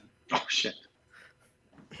Attraction. Oh shit!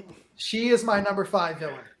 She is my number 5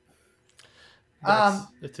 villain.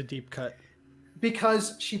 It's a deep cut.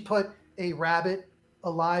 Because she put a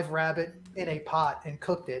live rabbit in a pot and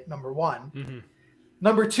cooked it, number 1. Mm-hmm.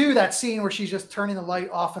 Number 2, that scene where she's just turning the light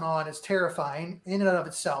off and on is terrifying in and of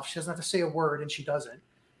itself. She doesn't have to say a word, and she doesn't.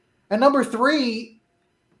 And number 3,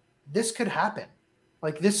 this could happen.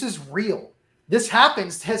 Like, this is real. This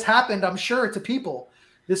has happened, I'm sure, to people.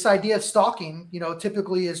 This idea of stalking,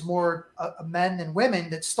 typically is more men than women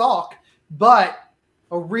that stalk, but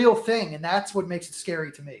a real thing, and that's what makes it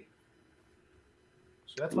scary to me.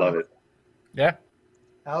 So that's Love it. Yeah.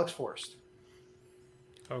 Alex Forrest.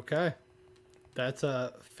 Okay. That's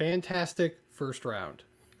a fantastic first round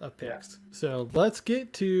of picks. Yeah. So let's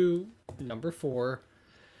get to number 4.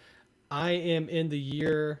 I am in the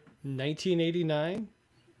year 1989.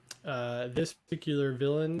 This particular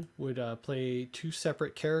villain would play 2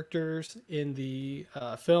 separate characters in the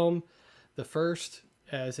film. The first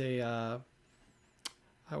as a,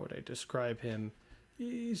 how would I describe him?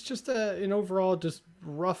 He's just an overall just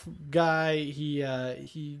rough guy.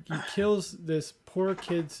 He kills this poor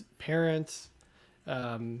kid's parents,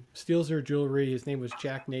 steals their jewelry. His name was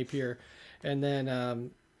Jack Napier. And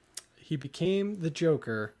then he became the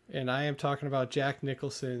Joker. And I am talking about Jack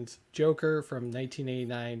Nicholson's Joker from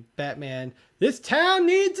 1989 Batman. This town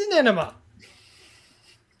needs an enema.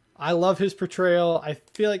 I love his portrayal. I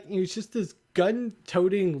feel like he's just this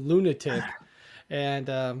gun-toting lunatic. And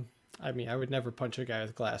I mean, I would never punch a guy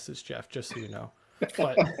with glasses, Jeff, just so you know.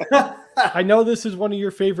 But I know this is one of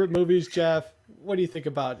your favorite movies, Jeff. What do you think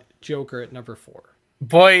about Joker at number 4?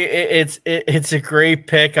 Boy, it's a great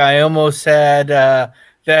pick. I almost had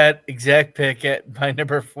that exact pick at my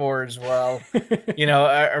number 4 as well.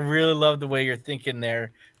 I really love the way you're thinking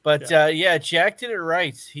there. But Jack did it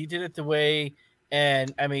right. He did it the way,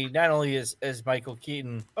 and I mean, not only as Michael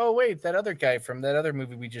Keaton. Oh wait, that other guy from that other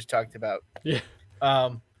movie we just talked about. Yeah.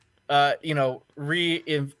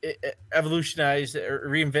 Evolutionized or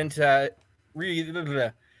reinvent.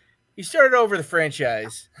 He started over the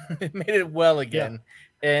franchise, made it well again,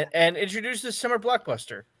 and introduced the summer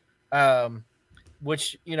blockbuster.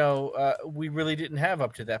 which we really didn't have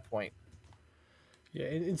up to that point. Yeah,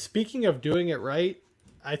 and speaking of doing it right,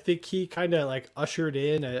 I think he kind of like ushered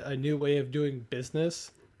in a new way of doing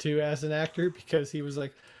business too as an actor, because he was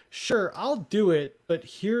like, sure, I'll do it, but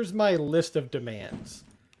here's my list of demands.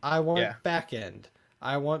 I want back end.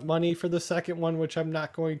 I want money for the second one, which I'm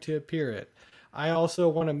not going to appear in. I also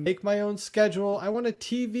want to make my own schedule. I want a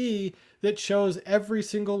TV that shows every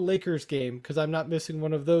single Lakers game, because I'm not missing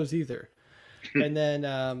one of those either. And then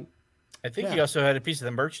I think he also had a piece of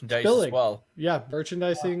the merchandise Billing. as well. Yeah,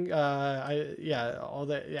 merchandising. All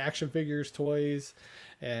the action figures, toys,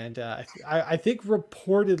 and I think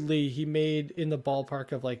reportedly he made in the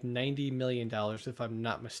ballpark of like $90 million, if I'm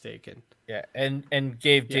not mistaken. Yeah, and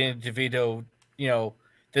gave Danny DeVito,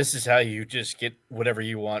 this is how you just get whatever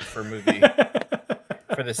you want for a movie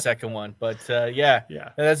for the second one. But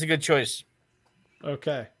that's a good choice.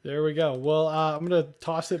 Okay, there we go. Well, I'm going to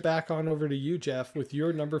toss it back on over to you, Jeff, with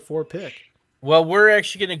your number 4 pick. Well, we're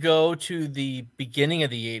actually going to go to the beginning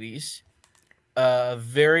of the 80s.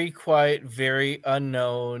 Very quiet, very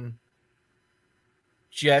unknown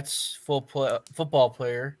Jets football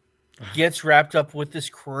player gets wrapped up with this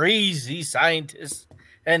crazy scientist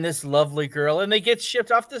and this lovely girl, and they get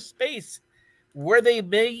shipped off to space, where they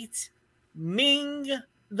meet Ming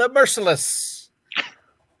the Merciless,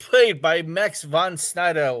 played by Max von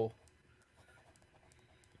Sydow,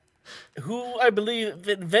 who I believe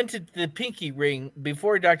invented the pinky ring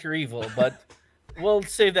before Dr. Evil, but we'll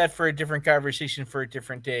save that for a different conversation for a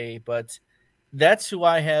different day. But that's who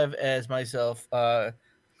I have as myself.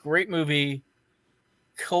 Great movie,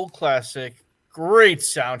 cult classic, great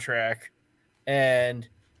soundtrack. And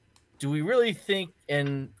do we really think,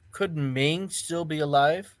 and could Ming still be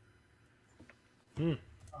alive? I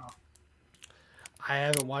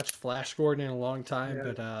haven't watched Flash Gordon in a long time,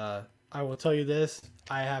 but I will tell you this.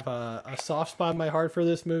 I have a soft spot in my heart for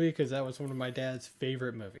this movie because that was one of my dad's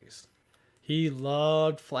favorite movies. He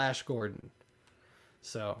loved Flash Gordon.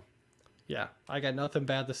 So, yeah, I got nothing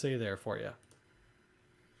bad to say there for you.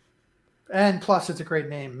 And plus, it's a great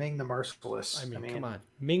name, Ming the Merciless. I mean come on.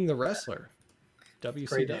 Ming the Wrestler.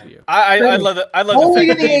 WCW. I love it. I love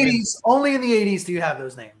only in the 80s. Only in the 80s do you have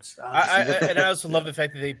those names. And I also love the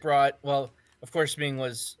fact that they brought, well, of course, Ming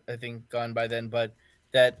was, I think, gone by then, but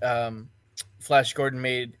that Flash Gordon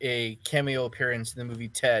made a cameo appearance in the movie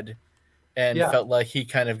Ted, and felt like he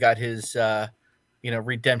kind of got his,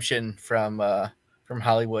 redemption from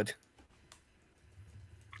Hollywood.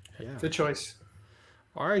 Yeah. Good choice.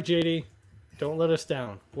 All right, JD, don't let us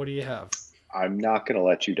down. What do you have? I'm not going to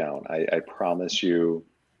let you down. I promise you.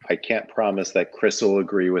 I can't promise that Chris will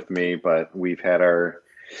agree with me, but we've had our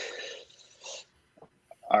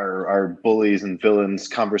bullies and villains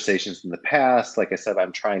conversations in the past. Like I said,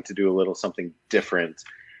 I'm trying to do a little something different.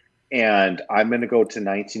 And I'm going to go to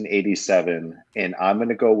 1987, and I'm going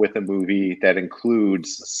to go with a movie that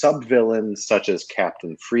includes sub-villains such as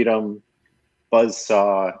Captain Freedom,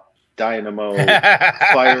 Buzzsaw, Dynamo,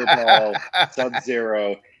 Fireball,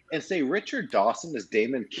 Sub-Zero, and say Richard Dawson as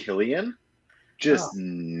Damon Killian just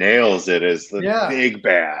nails it as the big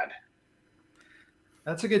bad.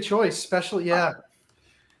 That's a good choice, especially, I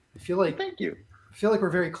feel like thank you. I feel like we're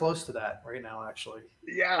very close to that right now, actually.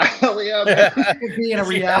 Yeah, hell yeah. It being a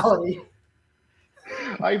reality.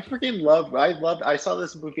 I saw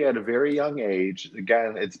this movie at a very young age.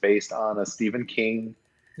 Again, it's based on a Stephen King.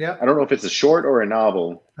 Yeah. I don't know if it's a short or a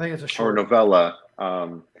novel. I think it's a short. Or novella.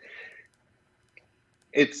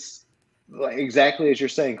 It's like exactly as you're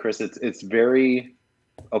saying, Chris. It's very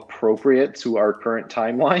appropriate to our current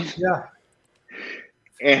timeline. Yeah.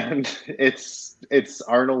 And it's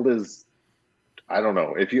Arnold is, I don't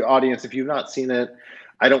know, if you've not seen it,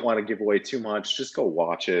 I don't want to give away too much. Just go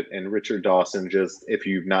watch it. And Richard Dawson, just if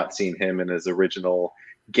you've not seen him in his original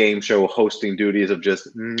game show hosting duties of just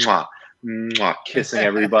kissing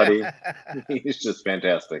everybody, he's just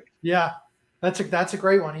fantastic. Yeah, that's a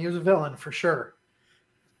great one. He was a villain for sure.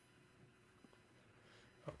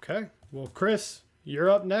 Okay, well, Chris,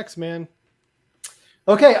 you're up next, man.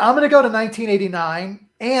 Okay, I'm going to go to 1989.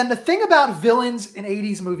 And the thing about villains in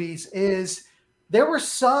 80s movies is there were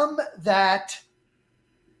some that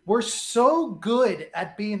were so good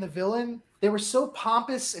at being the villain. They were so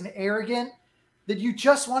pompous and arrogant that you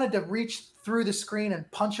just wanted to reach through the screen and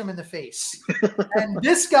punch him in the face. And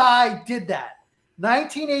this guy did that.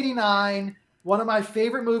 1989, one of my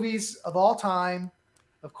favorite movies of all time.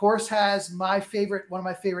 Of course, has one of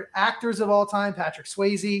my favorite actors of all time, Patrick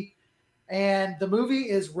Swayze. And the movie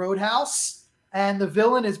is Roadhouse, and the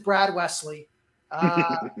villain is Brad Wesley.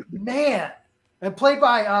 Man, and played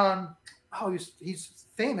by he's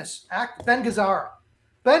famous actor Ben Gazzara.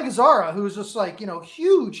 Ben Gazzara, who's just like,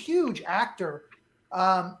 huge actor,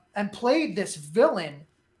 and played this villain.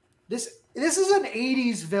 This is an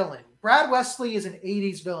 80s villain. Brad Wesley is an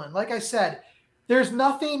 80s villain. Like I said, there's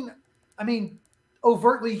nothing,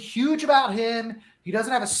 overtly huge about him. He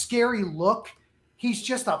doesn't have a scary look. He's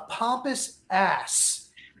just a pompous ass.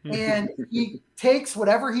 And he takes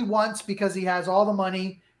whatever he wants because he has all the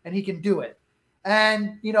money and he can do it.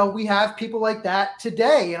 And, we have people like that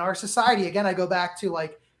today in our society. Again, I go back to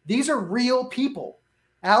these are real people.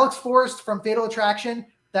 Alex Forrest from Fatal Attraction,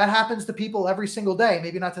 that happens to people every single day.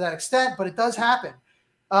 Maybe not to that extent, but it does happen.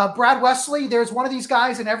 Brad Wesley, there's one of these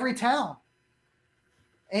guys in every town.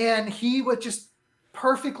 And he would just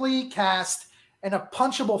perfectly cast and a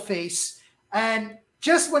punchable face. And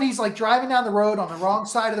just when he's driving down the road on the wrong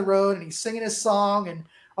side of the road and he's singing his song and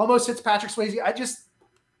almost hits Patrick Swayze,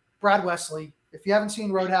 Brad Wesley. If you haven't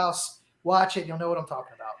seen Roadhouse, watch it. You'll know what I'm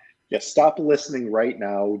talking about. Yeah, stop listening right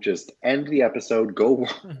now. Just end the episode. Go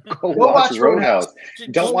watch Roadhouse.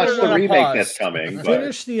 Don't watch the remake that's coming.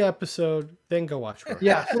 Finish the episode, then go watch Roadhouse.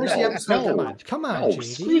 Yeah, finish the episode. Come on, no,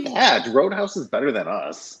 screw that. Roadhouse is better than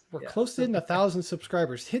us. We're close to hitting 1,000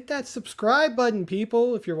 subscribers. Hit that subscribe button,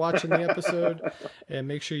 people, if you're watching the episode. And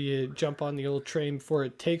make sure you jump on the old train before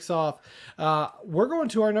it takes off. We're going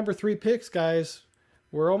to our number 3 picks, guys.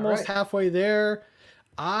 We're almost halfway there.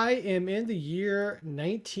 I am in the year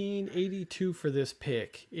 1982 for this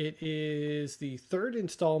pick. It is the 3rd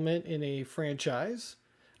installment in a franchise.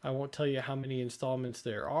 I won't tell you how many installments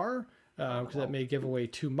there are because that may give away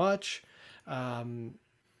too much. I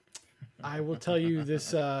will tell you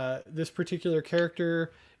this this particular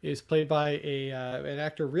character is played by an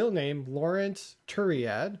actor, real name Lawrence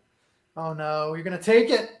Turiad. Oh no, you're gonna take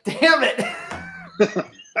it! Damn it!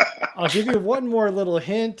 I'll give you one more little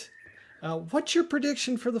hint. What's your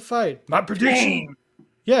prediction for the fight? My prediction. Pain.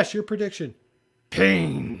 Yes, your prediction.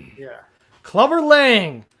 Pain. Yeah. Clubber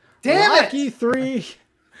Lang. Damn Rocky it. 3.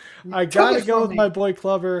 I gotta go with my boy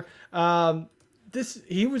Clubber.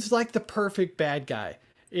 He was like the perfect bad guy.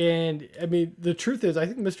 And the truth is, I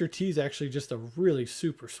think Mr. T is actually just a really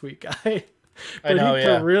super sweet guy. But he's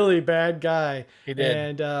a really bad guy. He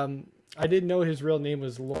did. And I didn't know his real name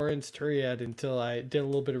was Lawrence Turiad until I did a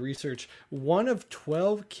little bit of research. One of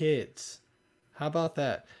 12 kids. How about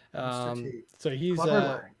that? So he's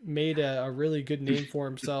made a really good name for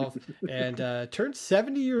himself and turned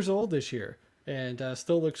 70 years old this year and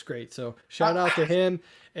still looks great. So shout out to him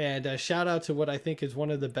and shout out to what I think is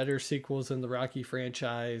one of the better sequels in the Rocky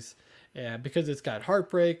franchise. And because it's got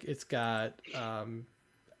heartbreak, it's got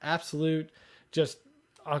absolute just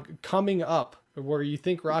coming up where you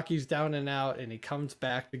think Rocky's down and out and he comes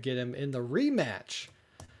back to get him in the rematch.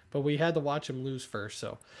 But we had to watch him lose first.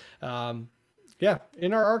 So, yeah,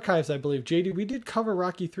 in our archives, I believe, JD, we did cover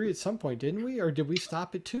Rocky 3 at some point, didn't we? Or did we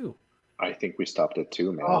stop at 2? I think we stopped at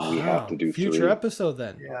 2, man. We have to do future 3. Episode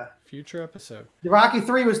then. Yeah. Future episode. The Rocky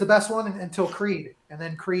 3 was the best one until Creed. And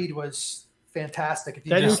then Creed was fantastic. If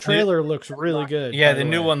you that new trailer looks really good. Yeah, the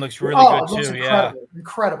new one looks really good too. Incredible. Yeah.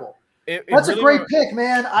 Incredible. That's really a great pick,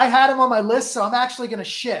 man. I had him on my list, so I'm actually going to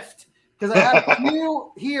shift because I have a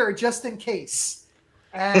few here just in case.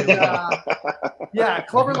 And yeah,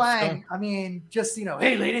 Clubber Lang. Just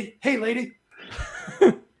hey lady.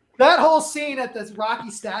 That whole scene at this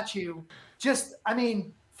Rocky statue,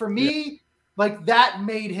 for me, that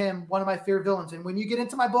made him one of my favorite villains. And when you get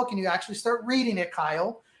into my book and you actually start reading it,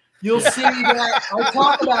 Kyle, you'll see that I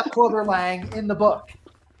talk about Clubber Lang in the book.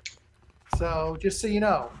 So just so you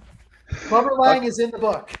know. Clubber Lang is in the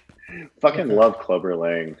book. Fucking love Clubber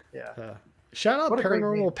Lang. Yeah. Shout out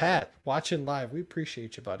Paranormal Pat watching live. We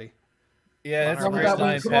appreciate you, buddy. Yeah, that's Come great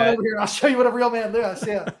line, on over here. I'll show you what a real man does.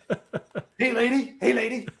 Yeah. Hey, lady.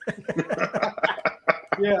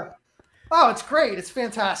 Yeah. Oh, it's great. It's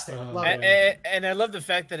fantastic. Love it. And I love the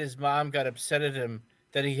fact that his mom got upset at him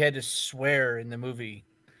that he had to swear in the movie.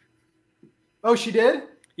 Oh, she did?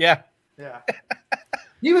 Yeah. Yeah.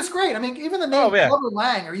 He was great. Even the name Clubber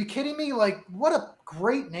Lang. Are you kidding me? What a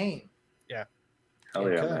great name. Yeah. Hell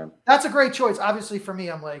yeah, man. That's a great choice. Obviously, for me,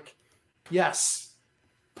 I'm yes.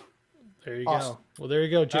 There you go. Well, there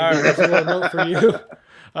you go, JD. There's a little note for you.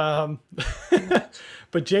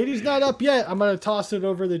 But JD's not up yet. I'm going to toss it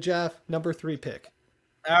over to Jeff. Number 3 pick.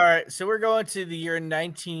 All right. So we're going to the year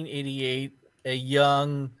 1988. A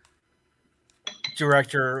young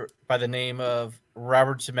director by the name of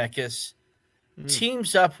Robert Zemeckis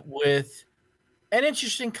teams up with an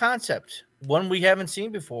interesting concept, one we haven't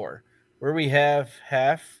seen before, where we have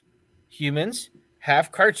half humans,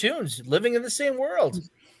 half cartoons living in the same world.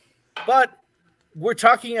 But we're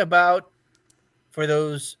talking about, for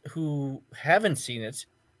those who haven't seen it,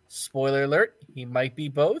 Spoiler alert, he might be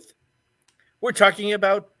both. We're talking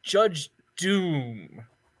about Judge Doom,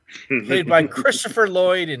 played by Christopher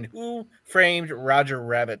Lloyd in Who Framed Roger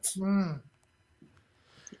Rabbit.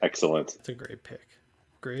 Excellent. It's a great pick.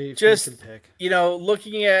 Great pick.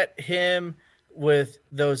 Looking at him with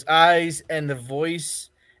those eyes and the voice,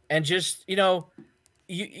 and just, you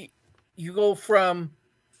go from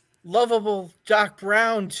lovable Doc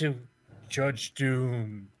Brown to Judge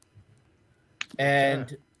Doom.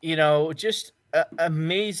 And, just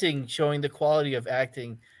amazing, showing the quality of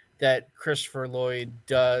acting that Christopher Lloyd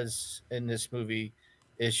does in this movie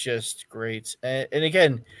is just great. And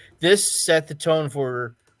again, this set the tone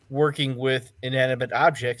for working with inanimate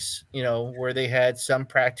objects, where they had some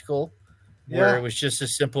practical, where it was just a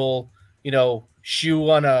simple, shoe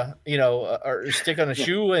on a, or stick on a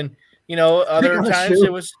shoe. And, other times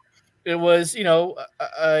it was,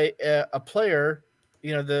 a player,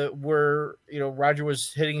 where Roger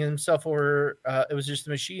was hitting himself over. It was just a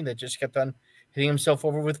machine that just kept on hitting himself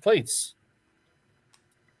over with plates.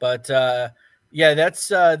 But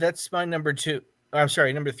that's my number 2. I'm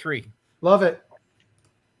sorry, number 3. Love it.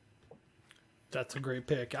 That's a great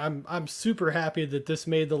pick. I'm super happy that this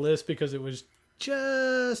made the list because it was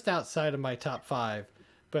just outside of my top 5.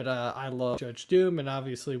 But I love Judge Doom, and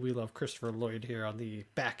obviously we love Christopher Lloyd here on the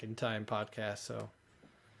Back in Time podcast. So,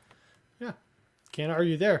 yeah, can't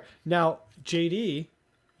argue there. Now, JD,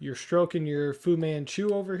 you're stroking your Fu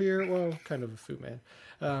Manchu over here. Well, kind of a Fu Man.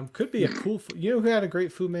 Could be a cool. You know who had a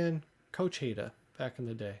great Fu Man? Coach Hada back in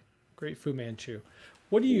the day. Great Fu Manchu.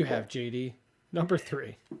 What do you have, JD? Number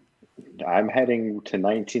 3. I'm heading to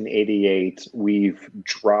 1988. We've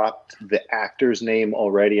dropped the actor's name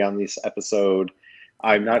already on this episode.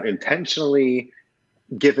 I'm not intentionally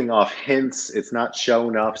giving off hints. It's not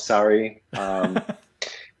shown up. Sorry.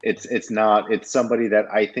 It's not. It's somebody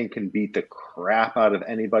that I think can beat the crap out of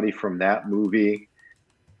anybody from that movie.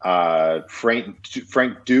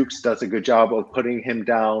 Frank Dukes does a good job of putting him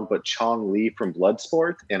down, but Chong Li from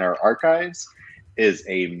Bloodsport in our archives is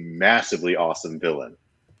a massively awesome villain.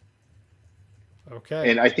 Okay.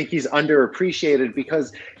 And I think he's underappreciated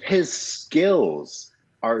because his skills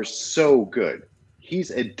are so good.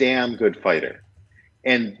 He's a damn good fighter.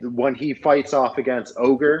 And when he fights off against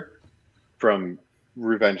Ogre from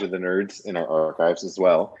Revenge of the Nerds in our archives as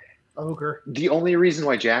well, Ogre. The only reason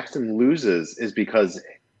why Jackson loses is because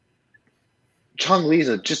Chong Li's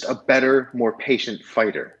just a better, more patient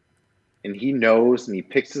fighter. And he knows and he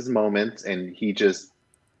picks his moments and he just,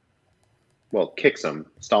 kicks him,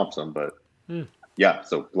 stomps him. But yeah,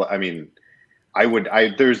 so I mean,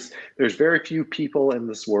 there's very few people in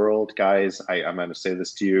this world, guys. I'm going to say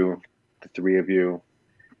this to you, the 3 of you,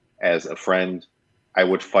 as a friend. I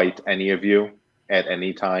would fight any of you at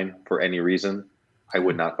any time for any reason. I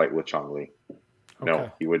would not fight with Chong Li. No,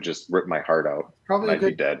 Okay. he would just rip my heart out. Probably and I'd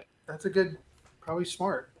be dead. That's a good, probably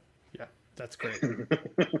smart. Yeah, that's great.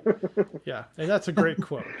 Yeah, and that's a great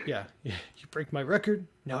quote. Yeah, you break my record,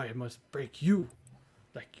 now I must break you,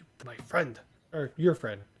 like you, my friend, or your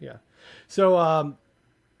friend. Yeah. So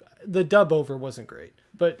the dub over wasn't great,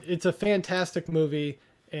 but it's a fantastic movie,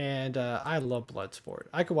 and I love Bloodsport.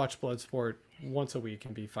 I could watch Bloodsport once a week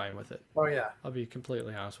and be fine with it. Oh yeah. I'll be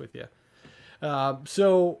completely honest with you.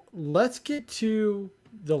 So let's get to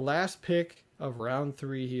the last pick of round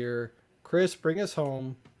 3 here. Chris, bring us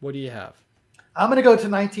home. What do you have? I'm going to go to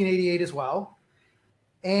 1988 as well.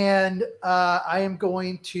 And I am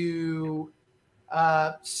going to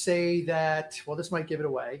say that, this might give it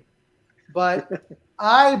away, but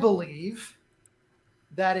I believe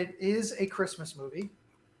that it is a Christmas movie.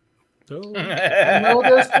 Oh. I know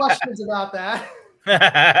there's questions about that.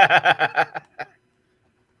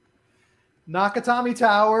 Nakatomi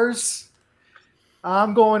Towers.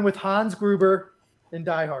 I'm going with Hans Gruber in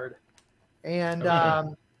Die Hard. And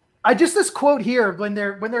this quote here when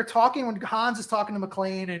they're talking, when Hans is talking to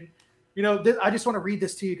McClane, and I just want to read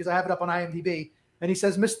this to you because I have it up on IMDb. And he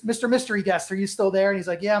says, "Mr. Mystery Guest, are you still there?" And he's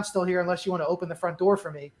like, "Yeah, I'm still here unless you want to open the front door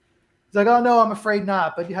for me." He's like, "Oh no, I'm afraid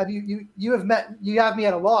not. But you have me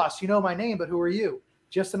at a loss. You know my name, but who are you?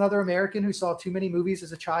 Just another American who saw too many movies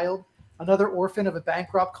as a child, another orphan of a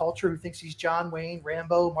bankrupt culture who thinks he's John Wayne,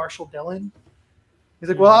 Rambo, Marshall Dillon." He's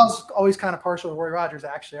like, "Well, I was always kind of partial to Roy Rogers,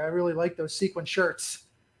 actually. I really like those sequin shirts.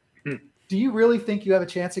 Do you really think you have a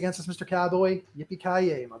chance against us, Mr. Cowboy?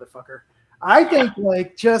 Yippee-ki-yay, motherfucker." I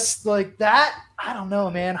think just like that, I don't know,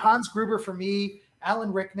 man. Hans Gruber for me,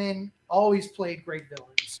 Alan Rickman always played great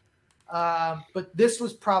villains. But this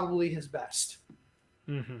was probably his best.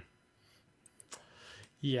 Mm-hmm.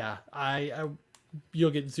 Yeah, I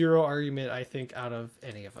you'll get zero argument, I think, out of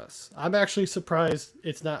any of us. I'm actually surprised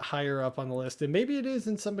it's not higher up on the list, and maybe it is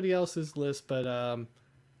in somebody else's list, but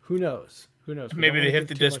who knows? Who knows? Maybe they have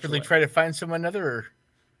to desperately try to find someone other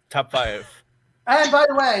top 5. And by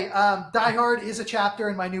the way, Die Hard is a chapter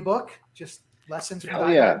in my new book. Just lessons from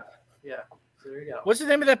Die Hard. Yeah. So there you go. What's the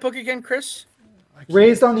name of that book again, Chris?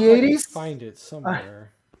 Raised on the 80s? Find it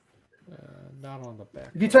somewhere. Not on the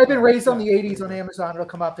back. If you type in Raised on the 80s on Amazon, it'll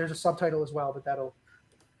come up. There's a subtitle as well, but that'll...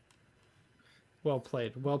 Well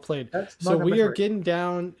played. Well played. So we are getting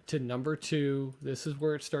down to number 2. This is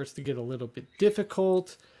where it starts to get a little bit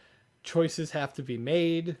difficult. Choices have to be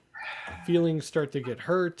made. Feelings start to get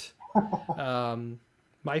hurt.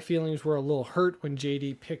 My feelings were a little hurt when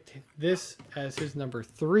JD picked this as his number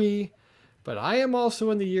 3. But I am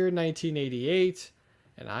also in the year 1988.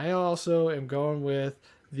 And I also am going with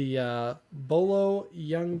the Bolo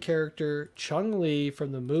young character Chung-Li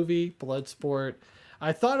from the movie Bloodsport.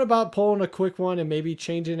 I thought about pulling a quick one and maybe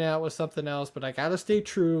changing it out with something else, but I gotta stay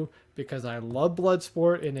true because I love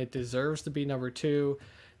Bloodsport and it deserves to be number 2.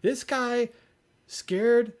 This guy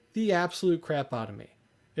scared the absolute crap out of me.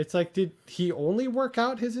 It's like, did he only work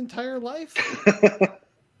out his entire life?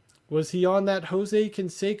 Was he on that Jose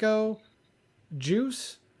Canseco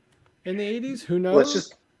juice in the 80s? Who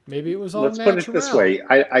knows? Maybe it was all natural. Let's put it this way.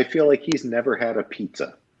 I feel like he's never had a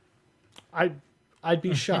pizza. I'd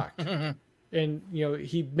be shocked. And, you know,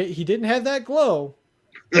 he didn't have that glow.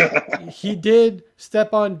 He did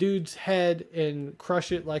step on dude's head and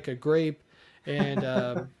crush it like a grape. And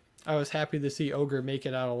I was happy to see Ogre make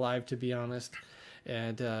it out alive, to be honest.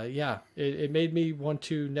 And, yeah, it made me want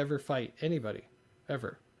to never fight anybody,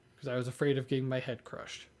 ever. Because I was afraid of getting my head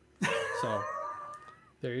crushed. So,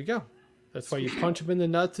 there you go. That's why you punch him in the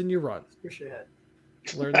nuts and you run. Push your head.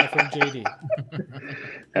 Learn that from JD.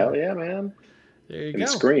 Hell yeah, man. There you and go.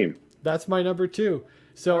 Scream. That's my number 2.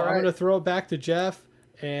 So All right. I'm going to throw it back to Jeff.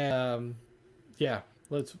 And yeah,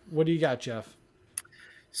 what do you got, Jeff?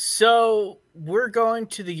 So we're going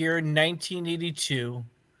to the year 1982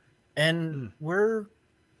 and we're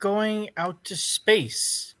going out to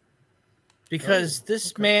space because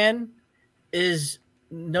this man is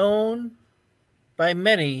known by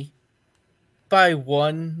many by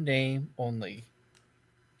one name only.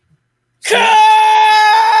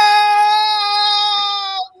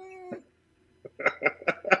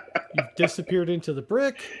 You've disappeared into the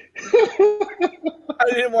brick. I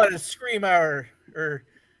didn't want to scream or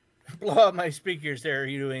blow out my speakers there. Are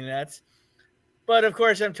you doing that? But of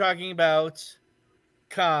course, I'm talking about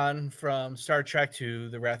Khan from Star Trek II,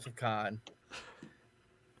 The Wrath of Khan.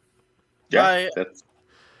 Yeah, that's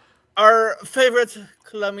our favorite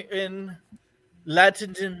Colombian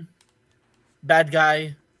Latin bad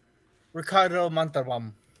guy, Ricardo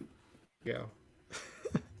Montalban. Yeah.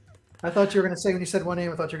 I thought you were going to say, when you said one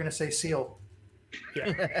name, I thought you were going to say Seal.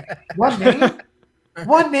 Yeah. One name?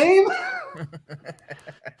 One name?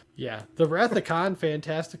 Yeah. The Wrath of Khan,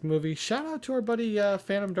 fantastic movie. Shout out to our buddy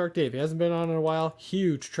Phantom Dark Dave. He hasn't been on in a while.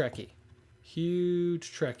 Huge Trekkie.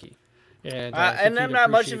 Huge Trekkie. And I'm not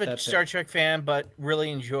much of a Star Trek fan, but really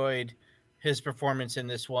enjoyed his performance in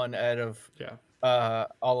this one out of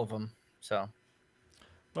all of them. So,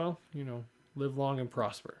 well, you know, live long and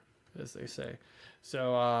prosper, as they say.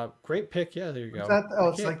 So, great pick. Yeah, there you go.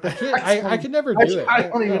 I could never do it. I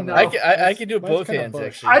don't even know. I can do both hands,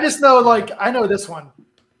 actually. I just know, I know this one.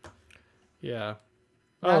 Yeah.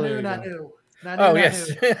 Nanu. Oh,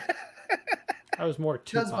 yes. I was more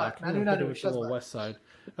Tupac. Nanu, With the little West Side.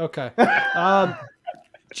 Okay.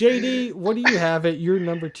 JD, what do you have at your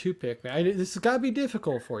number 2 pick, man? This has got to be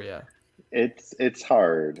difficult for you. It's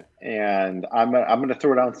hard, and I'm gonna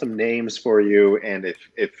throw down some names for you, and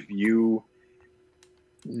if you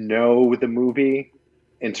know the movie,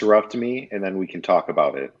 interrupt me, and then we can talk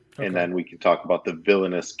about it, and then we can talk about the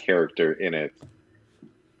villainous character in it,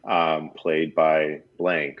 played by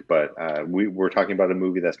blank. But we're talking about a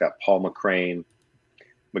movie that's got Paul McCrane,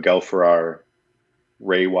 Miguel Ferrer,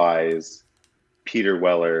 Ray Wise, Peter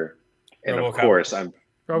Weller, and of course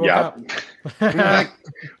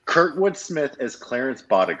Kurtwood Smith as Clarence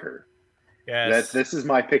Bodiger. Yes. This is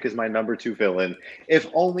my pick as my number 2 villain, if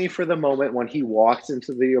only for the moment when he walks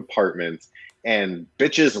into the apartment and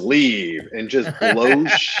bitches leave and just blows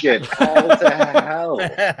shit all to hell.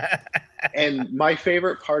 And my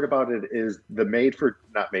favorite part about it is the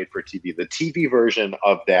not made for TV, the TV version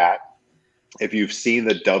of that. If you've seen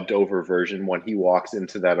the dubbed over version, when he walks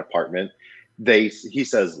into that apartment, he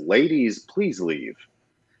says, "Ladies, please leave."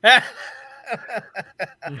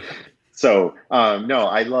 So, no,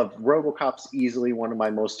 I love RoboCop's easily one of my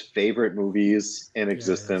most favorite movies in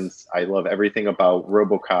existence. I love everything about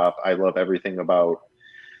RoboCop. I love everything about,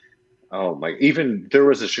 oh my, even there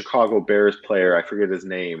was a Chicago Bears player, I forget his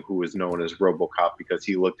name, who was known as RoboCop because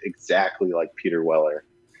he looked exactly like Peter Weller.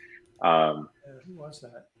 Who was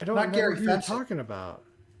that? I don't Not remember Gary who you're Fensick. talking about.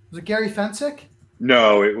 Was it Gary Fensick?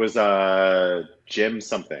 No, it was Jim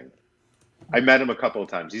something. I met him a couple of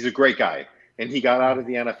times. He's a great guy. And he got out of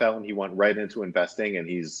the NFL and he went right into investing, and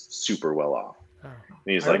he's super well off. Oh.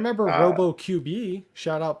 And he's I remember Robo QB.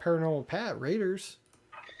 Shout out Paranormal Pat, Raiders.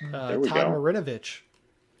 Todd Marinovich,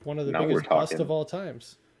 one of the biggest busts of all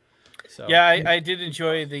times. So yeah, I did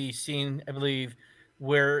enjoy the scene, I believe,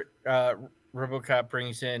 where RoboCop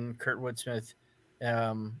brings in Kurt Woodsmith,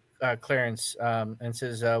 Clarence, and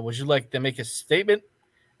says, "Would you like to make a statement?"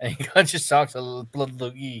 And he just talks a little blood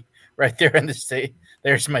loogie right there in the state.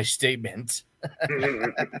 There's my statement.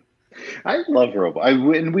 I love Robo.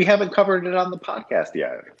 And we haven't covered it on the podcast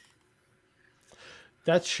yet.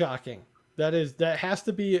 That's shocking. That has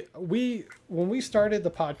to be, when we started the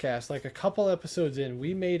podcast, like a couple episodes in,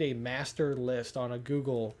 we made a master list on a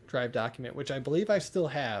Google Drive document, which I believe I still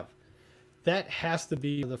have. That has to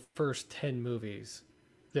be the first 10 movies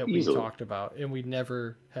that we talked about, and we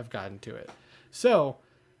never have gotten to it. So,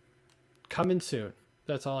 coming soon.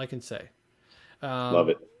 That's all I can say. Love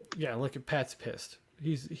it. Yeah, look at Pat's pissed.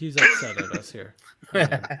 He's upset at us here. God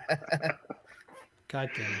damn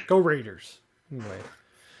it. Go Raiders.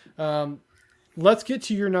 Anyway. Let's get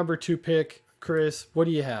to your number 2 pick, Chris. What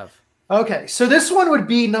do you have? Okay, so this one would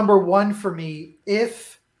be number 1 for me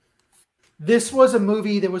if this was a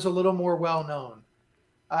movie that was a little more well known.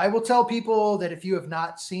 I will tell people that if you have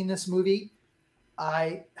not seen this movie,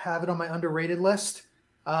 I have it on my underrated list.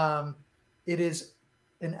 It is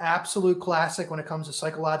an absolute classic when it comes to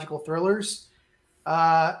psychological thrillers.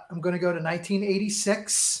 I'm going to go to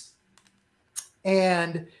 1986,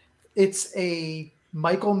 and it's a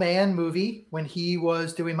Michael Mann movie when he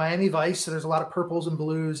was doing Miami Vice. So there's a lot of purples and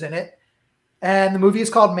blues in it. And the movie is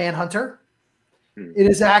called Manhunter. It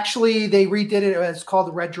is actually, they redid it. It's called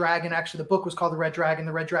The Red Dragon. Actually, the book was called The Red Dragon.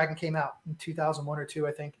 The Red Dragon came out in 2001 or 2,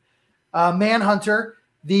 I think. Manhunter,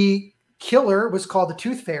 the killer was called the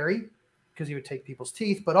Tooth Fairy because he would take people's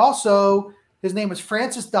teeth, but also his name was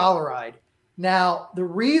Francis Dollaride. Now, the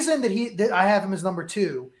reason that I have him as number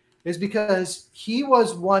 2 is because he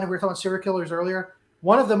was one, we were talking about serial killers earlier,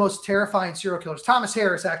 one of the most terrifying serial killers. Thomas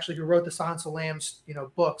Harris, actually, who wrote the Silence of the Lambs,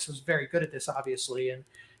 books, was very good at this, obviously. And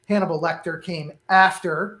Hannibal Lecter came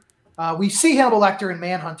after. We see Hannibal Lecter in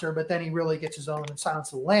Manhunter, but then he really gets his own in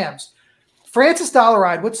Silence of the Lambs. Francis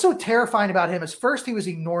Dollaride, what's so terrifying about him is first he was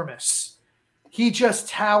enormous. He just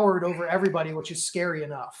towered over everybody, which is scary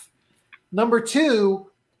enough. Number 2,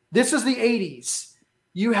 this is the 80s.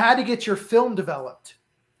 You had to get your film developed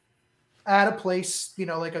at a place,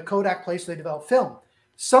 like a Kodak place they develop film.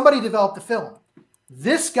 Somebody developed the film.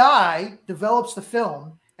 This guy develops the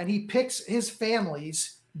film, and he picks his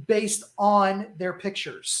families based on their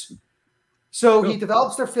pictures. So he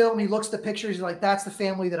develops their film. He looks at the pictures. He's like, that's the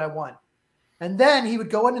family that I want. And then he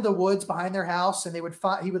would go into the woods behind their house, and he would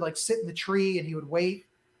like sit in the tree, and he would wait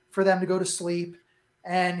for them to go to sleep.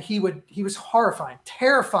 And he was horrifying,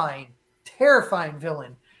 terrifying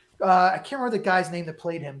villain. I can't remember the guy's name that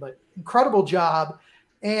played him, but incredible job.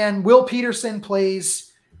 And Will Peterson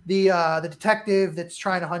plays the detective that's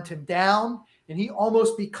trying to hunt him down, and he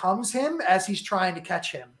almost becomes him as he's trying to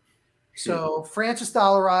catch him. So Francis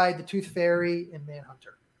Dollaride, the Tooth Fairy, and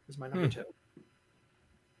Manhunter is my number 2.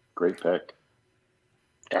 Great pick.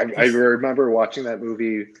 I remember watching that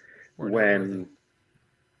movie when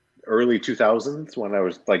early 2000s, when I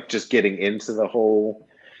was like just getting into the whole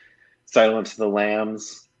Silence of the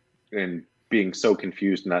Lambs and being so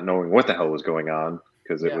confused, not knowing what the hell was going on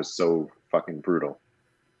because it was so fucking brutal.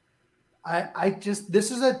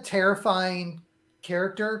 This is a terrifying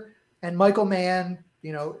character, and Michael Mann,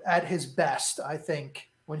 at his best, I think,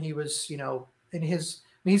 when he was,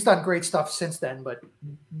 he's done great stuff since then, but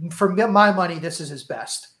for my money, this is his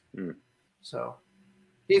best. So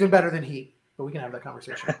even better than Heat, but we can have that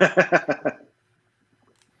conversation.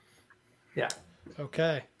 Yeah.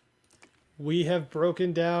 Okay. We have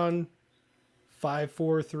broken down 5,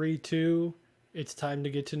 4, 3, 2. It's time to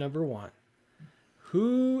get to number 1.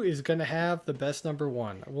 Who is going to have the best number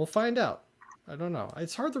 1? We'll find out. I don't know.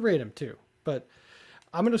 It's hard to rate him too, but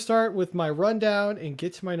I'm going to start with my rundown and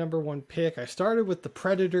get to my number 1 pick. I started with The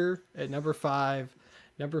Predator at number 5.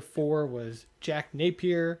 Number 4 was Jack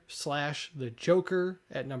Napier / The Joker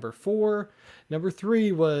at number 4. Number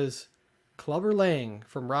 3 was Clubber Lang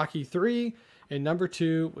from Rocky 3. And number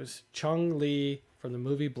 2 was Chung Lee from the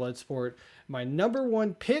movie Bloodsport. My number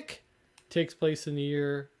one pick takes place in the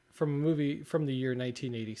year from a movie from the year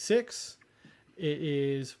 1986. It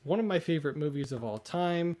is one of my favorite movies of all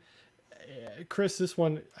time. Chris, this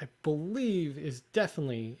one I believe is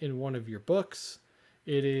definitely in one of your books.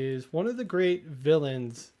 It is one of the great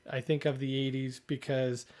villains, I think, of the 80s,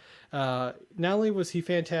 because not only was he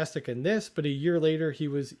fantastic in this, but a year later he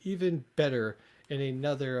was even better in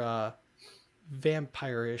another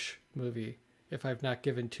vampire-ish movie, if I've not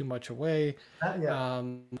given too much away.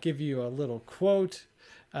 Give you a little quote.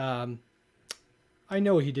 I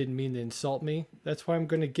know he didn't mean to insult me. That's why I'm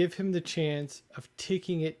going to give him the chance of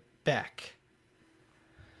taking it back.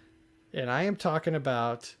 And I am talking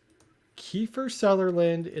about Kiefer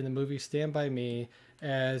Sutherland in the movie Stand By Me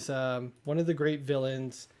as one of the great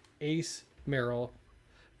villains, Ace Merrill.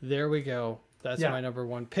 There we go. That's my number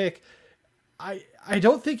one pick. I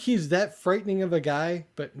don't think he's that frightening of a guy,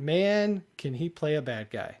 but man, can he play a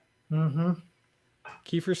bad guy. Mm-hmm.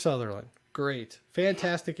 Kiefer Sutherland. Great.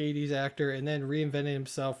 Fantastic 80s actor, and then reinvented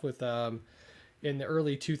himself with in the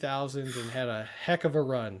early 2000s and had a heck of a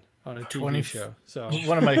run on a TV show. So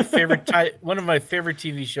one of my favorite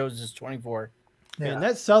TV shows is 24. Yeah. And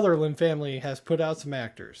that Sutherland family has put out some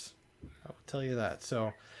actors. I'll tell you that.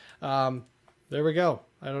 So there we go.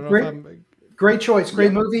 I don't know if I'm great choice,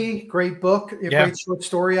 great movie, great book, great short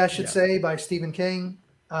story, I should say, by Stephen King.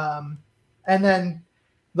 And then,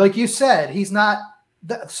 like you said, he's not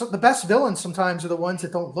the best villains sometimes are the ones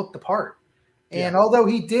that don't look the part. And although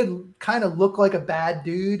he did kind of look like a bad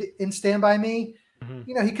dude in Stand By Me,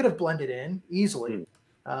 you know, he could have blended in easily.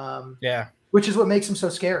 Which is what makes him so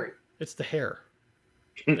scary. It's the hair.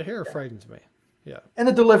 The hair frightens me. Yeah. And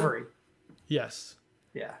the delivery. Yes.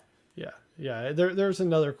 Yeah. Yeah. Yeah. There's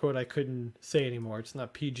another quote I couldn't say anymore. It's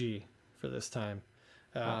not PG for this time.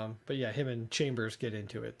 But yeah, him and Chambers get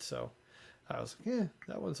into it. So I was like, yeah,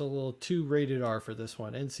 that one's a little too rated R for this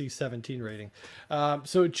one. NC-17 rating.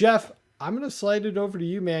 So Jeff, I'm going to slide it over to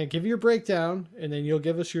you, man. Give you a breakdown, and then you'll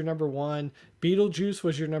give us your number one. Beetlejuice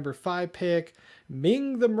was your number 5 pick.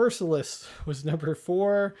 Ming the Merciless was number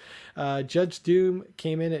 4. Judge Doom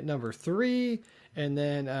came in at number 3. And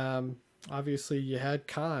then obviously you had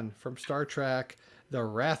Khan from Star Trek, The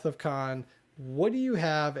Wrath of Khan. What do you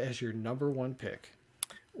have as your number 1 pick?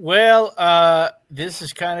 Well, this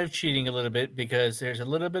is kind of cheating a little bit because there's a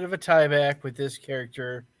little bit of a tie back with this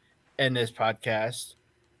character in this podcast.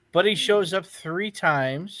 But he shows up 3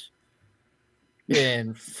 times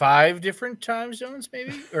in 5 different time zones,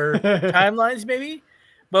 maybe, or timelines, maybe.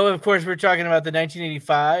 But of course, we're talking about the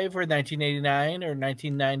 1985 or 1989 or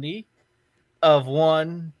 1990 of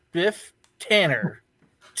one Biff Tanner,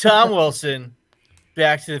 Tom Wilson,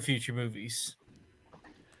 Back to the Future movies.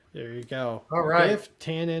 There you go. All right. Biff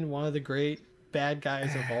Tannen, one of the great bad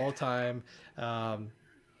guys of all time.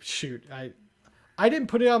 Shoot, I didn't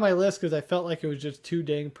put it on my list because I felt like it was just too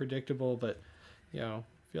dang predictable, but you know,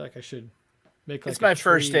 I feel like I should make like it's my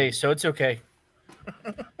first day, so it's okay.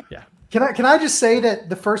 Yeah. Can I just say that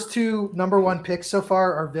the first 2 number 1 picks so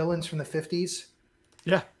far are villains from the 50s?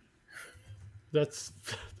 Yeah. That's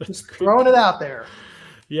just throwing it out there.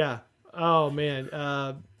 Yeah. Oh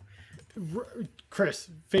man. Chris,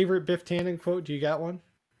 favorite Biff Tannen quote? Do you got one?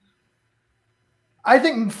 I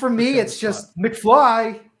think for me, it's just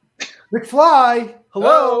McFly. McFly,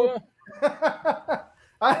 hello.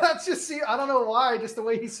 That's just I don't know why, just the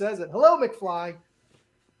way he says it. Hello, McFly.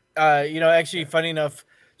 You know, actually, funny enough,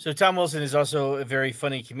 so Tom Wilson is also a very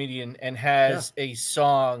funny comedian and has a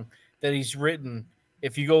song that he's written.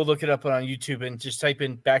 If you go look it up on YouTube and just type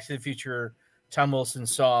in Back to the Future Tom Wilson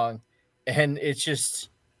song, and it's just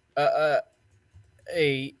a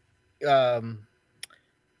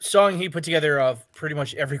song he put together of pretty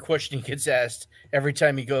much every question he gets asked every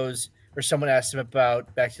time he goes or someone asks him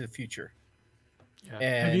about Back to the Future. Yeah.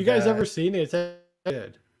 And, have you guys ever seen it? It's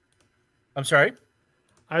good. I'm sorry?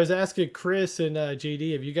 I was asking Chris and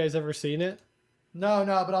JD, have you guys ever seen it? No,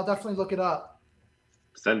 but I'll definitely look it up.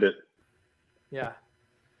 Send it. Yeah.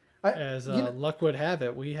 As luck would have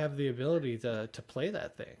it, we have the ability to play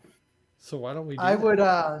that thing. So why don't we do I that? would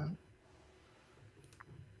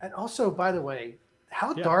and also, by the way,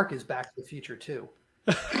 how dark is Back to the Future 2?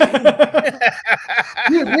 We have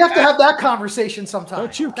to have that conversation sometime.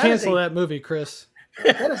 Don't you cancel that movie, Chris.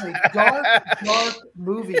 That is a dark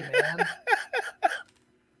movie, man.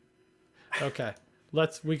 Okay.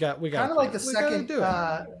 We got kind of like the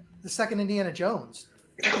second Indiana Jones.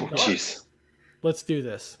 Oh, jeez. Let's do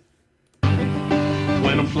this.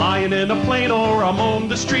 When I'm flying in a plane or I'm on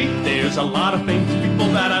the street, there's a lot of famous people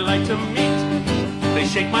that I like to meet. They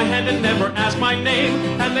shake my hand and never ask my name,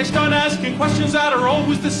 and they start asking questions that are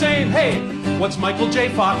always the same. Hey, what's Michael J.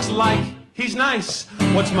 Fox like? He's nice.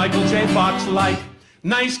 What's Michael J. Fox like?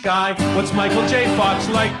 Nice guy. What's Michael J. Fox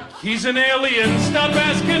like? He's an alien. Stop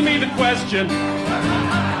asking me the question.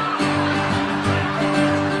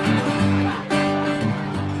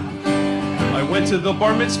 I went to the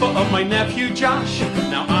bar mitzvah of my nephew Josh.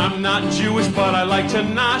 Now I'm not Jewish, but I like to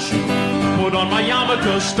nosh. Put on my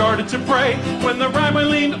yarmulke, started to pray, when the rabbi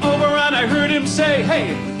leaned over and I heard him say,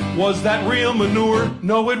 hey, was that real manure?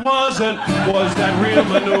 No, it wasn't. Was that real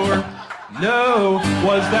manure? No.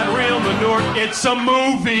 Was that real manure? It's a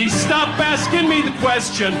movie. Stop asking me the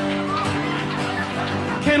question.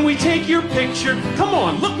 Can we take your picture? Come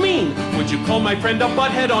on, look mean. Would you call my friend a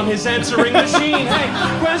butthead on his answering machine? Hey,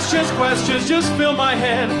 questions, just fill my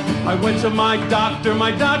head. I went to my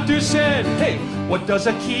doctor said, hey, what does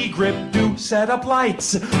a key grip do? Set up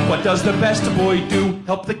lights. What does the best boy do?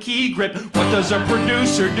 Help the key grip. What does a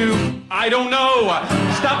producer do? I don't know.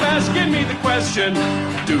 Stop asking me the question.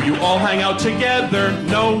 Do you all hang out together?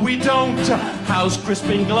 No, we don't. How's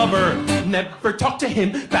Crispin Glover? Never talk to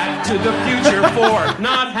him. Back to the Future 4.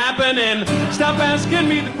 Not happening. Stop asking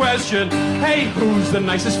me the question. Hey, who's the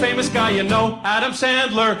nicest famous guy you know? Adam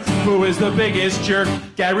Sandler. Who is the biggest jerk?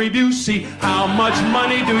 Gary Busey. How much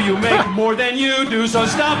money do you make? More than you do. So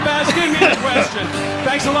stop asking me the question.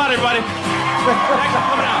 Thanks a lot, everybody. Thanks for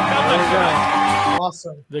coming out. God bless you.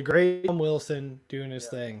 Awesome. The great Tom Wilson doing his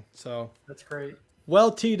thing. So That's great.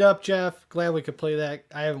 well teed up, Jeff. Glad we could play that.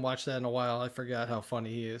 I haven't watched that in a while. I forgot how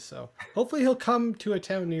funny he is. So hopefully he'll come to a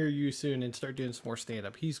town near you soon and start doing some more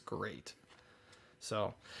stand-up. He's great.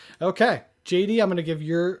 So, okay. JD, I'm going to give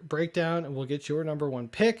your breakdown and we'll get your number one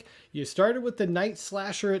pick. You started with the Night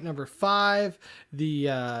Slasher at number 5.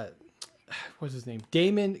 The, what's his name?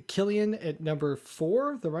 Damon Killian at number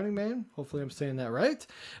 4, The Running Man. Hopefully I'm saying that right.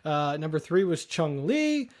 Number 3 was Chung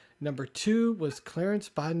Lee. Number 2 was Clarence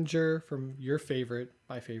Bodinger from your favorite,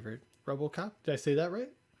 my favorite, RoboCop. Did I say that right?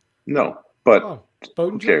 No, but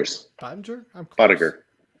Bodinger? who cares? Bodinger? I'm close. Bodiger.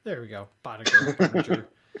 There we go. Bodinger.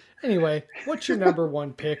 Anyway, what's your number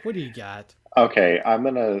one pick? What do you got? Okay, I'm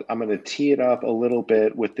gonna tee it up a little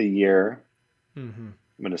bit with the year. Mm-hmm.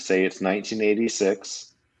 I'm gonna say it's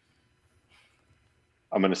 1986.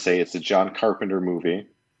 I'm gonna say it's a John Carpenter movie.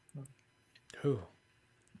 Who?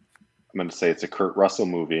 I'm going to say it's a Kurt Russell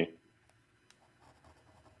movie.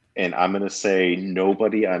 And I'm going to say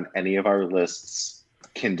nobody on any of our lists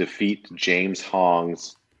can defeat James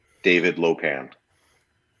Hong's David Lopan.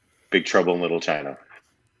 Big Trouble in Little China.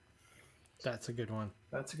 That's a good one.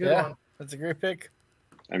 That's a good one. That's a great pick.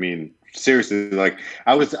 I mean, seriously, like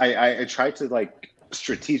I tried to like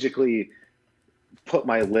strategically put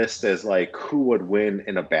my list as like who would win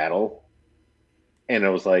in a battle. And I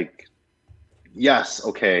was like, yes,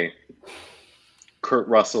 okay. Kurt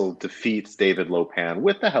Russell defeats David Lopan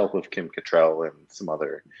with the help of Kim Cattrall and some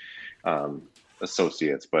other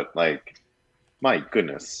associates. But like, my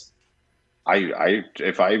goodness, I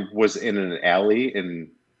if I was in an alley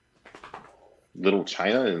in Little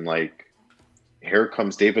China and like here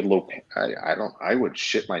comes David Lopan, I would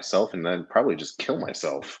shit myself and then probably just kill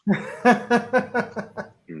myself.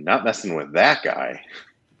 I'm not messing with that guy.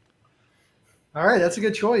 All right, that's a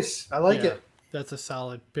good choice. I like it. That's a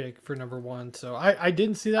solid pick for number 1. So I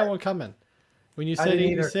didn't see that one coming. When you said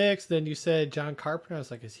didn't 86, then you said John Carpenter. I was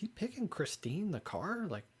like, is he picking Christine the car?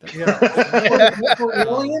 Like, that's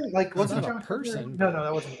Alien? Like, wasn't not a person. No,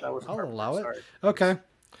 that wasn't. I'll allow it. Sorry. Okay.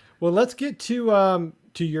 Well, let's get to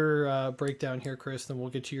your breakdown here, Chris, then we'll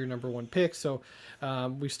get to your number 1 pick. So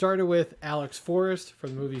we started with Alex Forrest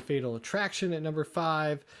from the movie Fatal Attraction at number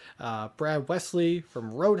 5, Brad Wesley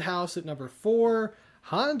from Roadhouse at number 4,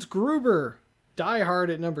 Hans Gruber, Die Hard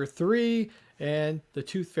at number 3, and The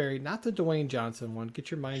Tooth Fairy, not the Dwayne Johnson one. Get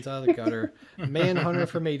your minds out of the gutter. Manhunter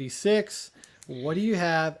from 86. What do you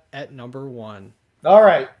have at number 1? All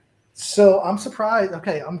right. So I'm surprised.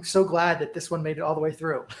 Okay, I'm so glad that this one made it all the way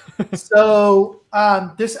through. So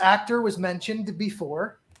this actor was mentioned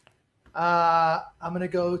before. I'm going to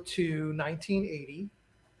go to 1980.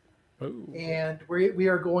 Ooh. And we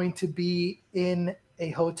are going to be in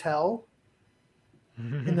a hotel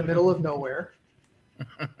in the middle of nowhere.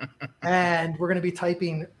 And we're going to be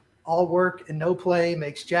typing all work and no play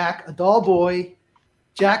makes Jack a dull boy.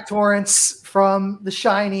 Jack Torrance from The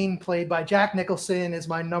Shining, played by Jack Nicholson, is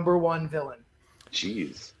my number 1 villain.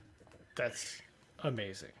 Jeez. That's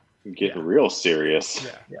amazing. You're getting real serious.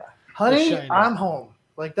 Yeah. Honey, I'm home.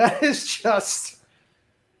 Like, that is just,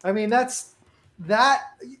 I mean, that,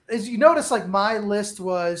 as you notice, like, my list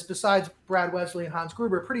was, besides Brad Wesley and Hans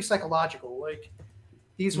Gruber, pretty psychological. Like,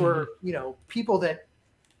 these were, people that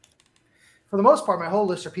for the most part, my whole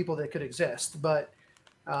list are people that could exist, but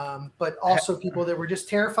also people that were just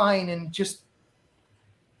terrifying and just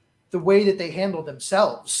the way that they handled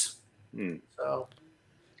themselves. So,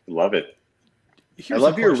 love it. I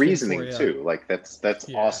love your reasoning too. Like that's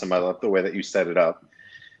awesome. I love the way that you set it up.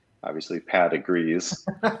 Obviously, Pat agrees.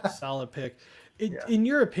 Solid pick. In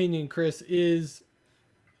your opinion, Chris, is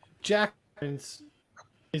Jack Torrance,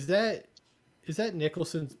 is that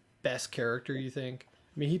Nicholson's best character, you think?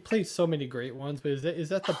 I mean, he plays so many great ones, but is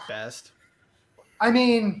that the best? I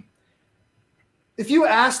mean, if you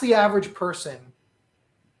ask the average person,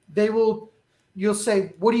 you'll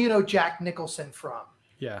say, what do you know Jack Nicholson from?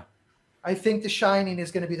 Yeah. I think The Shining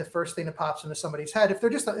is going to be the first thing that pops into somebody's head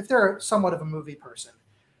if they're somewhat of a movie person.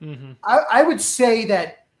 Mm-hmm. I would say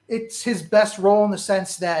that it's his best role in the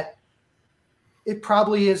sense that it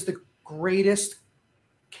probably is the greatest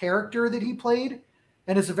character that he played,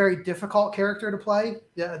 and it's a very difficult character to play,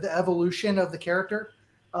 the evolution of the character.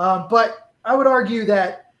 But I would argue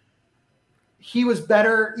that he was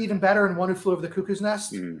even better in One Who Flew Over the Cuckoo's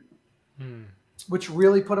Nest, which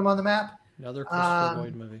really put him on the map. Another Christopher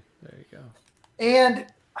Lloyd movie. There you go. And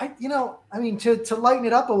to lighten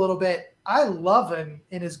it up a little bit, I love him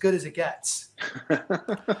in As Good as It Gets.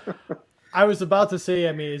 I was about to say,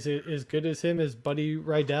 I mean, is it as good as him as Buddy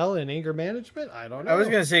Rydell in Anger Management? I don't know. I was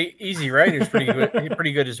going to say Easy Rider's pretty good,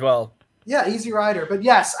 pretty good as well. Yeah, Easy Rider. But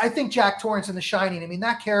yes, I think Jack Torrance in The Shining, I mean,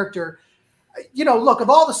 that character, look,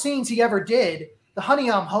 of all the scenes he ever did, the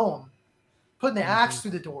Honey, I'm Home, putting the axe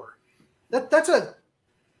through the door,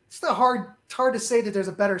 it's hard to say that there's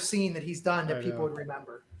a better scene that he's done that people would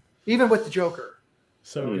remember, even with the Joker.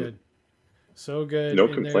 So good. So good. No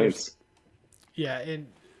complaints. Yeah, and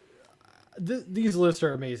these lists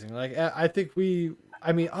are amazing. Like, I think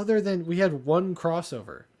other than we had one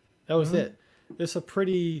crossover, that was it. This is a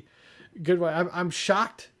pretty good one. I'm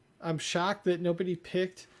shocked. I'm shocked that nobody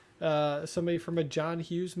picked somebody from a John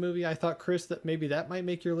Hughes movie. I thought, Chris, that maybe that might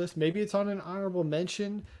make your list. Maybe it's on an honorable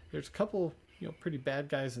mention. There's a couple, pretty bad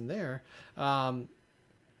guys in there.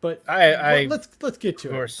 But let's get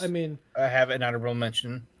to it. I mean, I have an honorable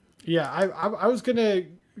mention. Yeah, I was gonna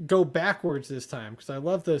go backwards this time because I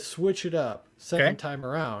love to switch it up second time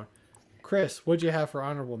around. Chris, what'd you have for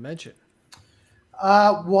honorable mention?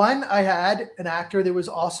 One, I had an actor that was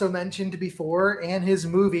also mentioned before, and his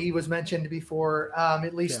movie was mentioned before.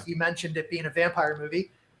 At least you mentioned it being a vampire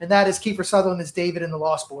movie, and that is Kiefer Sutherland as David in The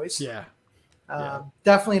Lost Boys. Yeah.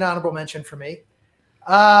 Definitely an honorable mention for me.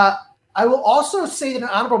 I will also say that an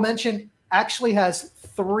honorable mention actually has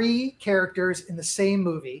 3 characters in the same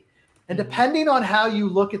movie. And depending on how you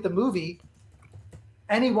look at the movie,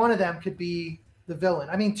 any one of them could be the villain.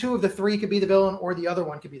 I mean, 2 of the 3 could be the villain, or the other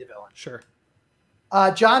one could be the villain. Sure.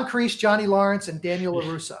 John Kreese, Johnny Lawrence, and Daniel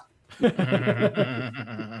LaRusso.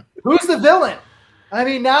 Who's the villain? I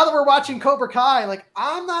mean, now that we're watching Cobra Kai, like,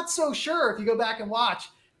 I'm not so sure if you go back and watch.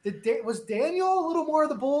 Was Daniel a little more of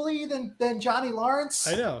the bully than Johnny Lawrence?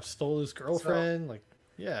 I know. Stole his girlfriend.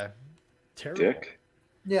 Terrible. Dick.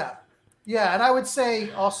 Yeah. Yeah, and I would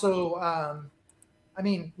say also, I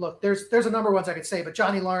mean, look, there's a number of ones I could say, but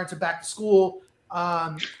Johnny Lawrence and Back to School.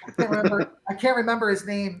 I can't remember his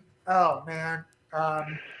name. Oh man,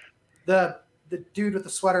 the dude with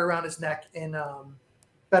the sweater around his neck in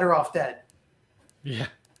Better Off Dead. Yeah.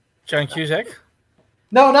 John Cusack.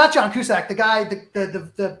 No, not John Cusack. The guy,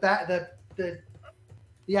 the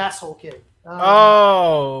asshole kid.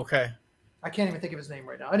 Okay. I can't even think of his name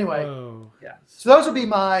right now. Anyway, yeah. So those would be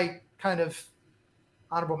my kind of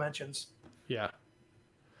honorable mentions. Yeah.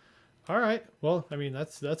 All right. Well, I mean,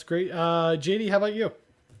 that's great. JD, how about you?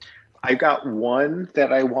 I got one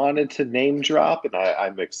that I wanted to name drop, and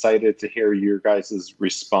I'm excited to hear your guys'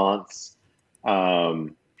 response. But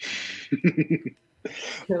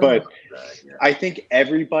I think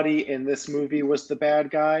everybody in this movie was the bad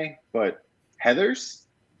guy, but Heathers?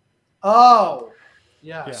 Oh,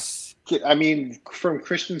 yes. I mean, from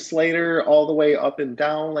Christian Slater all the way up and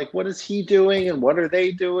down, like, what is he doing and what are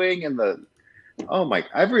they doing? And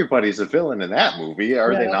everybody's a villain in that movie,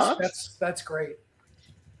 are they not? That's great.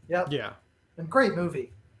 Yep. Yeah. And great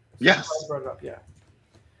movie. Yes. I brought it up, yeah.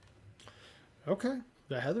 Okay.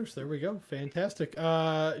 The Heathers, there we go. Fantastic.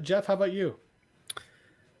 Jeff, how about you?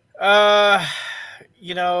 I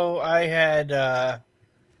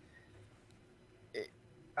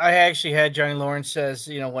actually had Johnny Lawrence as,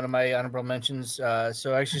 one of my honorable mentions.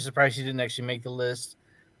 So actually surprised he didn't actually make the list.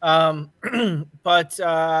 But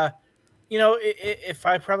if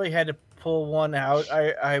I probably had to pull one out,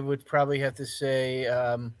 I would probably have to say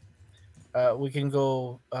we can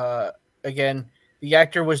go again. The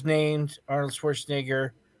actor was named Arnold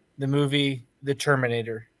Schwarzenegger. The movie, The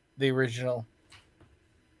Terminator. the original.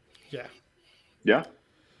 Yeah. Yeah.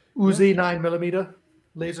 Uzi 9mm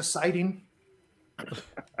laser sighting.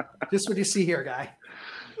 Just what you see here, guy.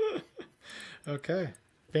 Okay.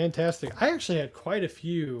 Fantastic. I actually had quite a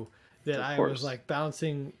few that Of I course. was like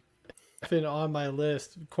bouncing on my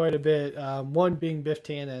list quite a bit. One being Biff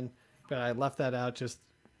Tannen, but I left that out just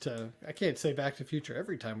to, I can't say Back to the Future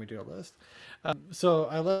every time we do a list. So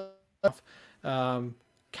I left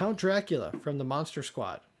Count Dracula from the Monster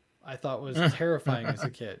Squad. I thought was terrifying as a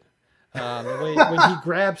kid. The way when he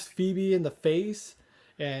grabs Phoebe in the face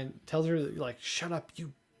and tells her like, "Shut up,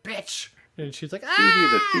 you bitch," and she's like,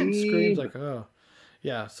 "Ah!" and screams like, "Oh."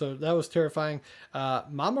 Yeah, so that was terrifying.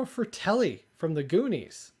 Mama Fratelli from the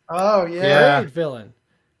Goonies. Oh yeah. Great villain.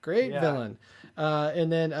 Great Yeah. villain.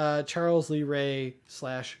 And then Charles Lee Ray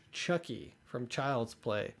 / Chucky from Child's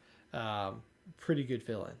Play. Pretty good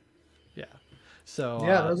villain. Yeah. So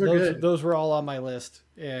Yeah, those are good. Those were all on my list,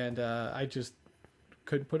 and I just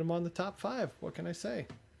couldn't put them on the top 5. What can I say?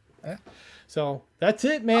 Yeah. So that's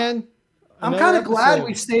it, man. I'm Another kind of glad episode.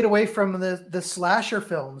 we stayed away from the slasher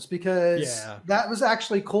films because Yeah. that was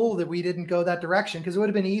actually cool that we didn't go that direction because it would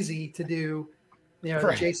have been easy to do, you know,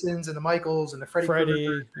 Right. the Jasons and the Michaels and the Freddy Freddy,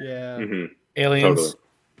 Krueger, yeah, Mhm. Aliens. Totally.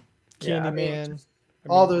 Yeah, I mean, Candyman.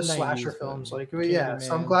 all those 90s, slasher but films. Like, yeah,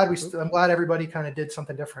 so I'm Candyman. glad Oop. I'm glad everybody kind of did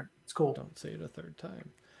something different. It's cool. Don't say it a third time.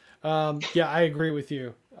 Yeah, I agree with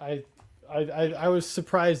you. I was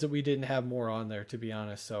surprised that we didn't have more on there, to be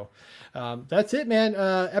honest. So that's it, man.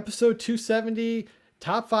 Episode 270,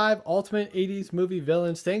 top 5 ultimate 80s movie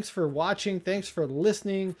villains. Thanks for watching. Thanks for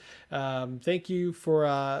listening. Thank you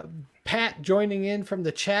for Pat joining in from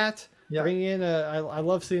the chat. Yeah. Bringing in, I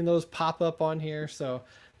love seeing those pop up on here. So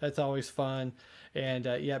that's always fun. And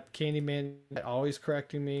yep, Candyman always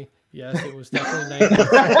correcting me. Yes, it was definitely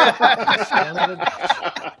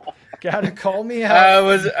 90s. Gotta call me out. I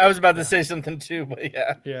was about to say something too, but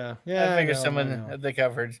yeah. Yeah, I figured know, someone I know. had the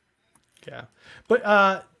coverage. Yeah,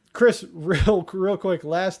 but Chris, real quick,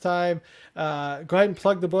 last time, go ahead and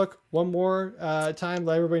plug the book one more time.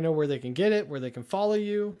 Let everybody know where they can get it, where they can follow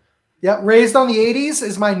you. Yeah, Raised on the 80s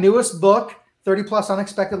is my newest book, 30 plus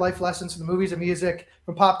unexpected life lessons from the movies and music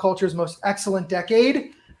from pop culture's most excellent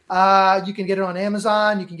decade. You can get it on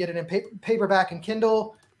Amazon. You can get it in paperback and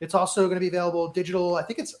Kindle. It's also going to be available digital. I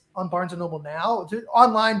think it's on Barnes & Noble now.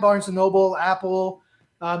 Online, Barnes & Noble, Apple.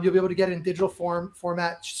 You'll be able to get it in digital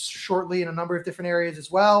format shortly in a number of different areas as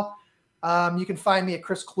well. You can find me at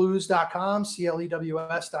chrisclews.com,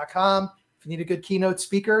 CLEWS.com. If you need a good keynote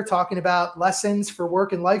speaker talking about lessons for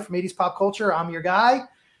work and life from 80s pop culture, I'm your guy.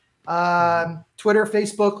 Twitter,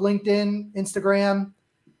 Facebook, LinkedIn, Instagram,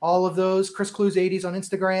 all of those. Chris Clews 80s on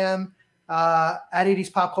Instagram, at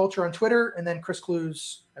 80s pop culture on Twitter, and then Chris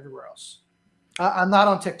Clews everywhere else. I'm not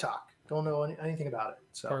on TikTok. Don't know anything about it.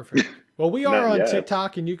 So Perfect. Well, we are Not on yet.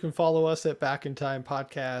 TikTok, and you can follow us at Back in Time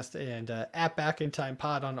Podcast and at Back in Time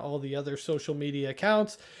Pod on all the other social media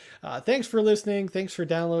accounts. Thanks for listening. Thanks for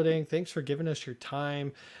downloading. Thanks for giving us your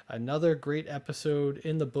time. Another great episode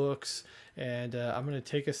in the books. And I'm going to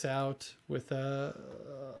take us out with a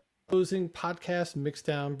closing podcast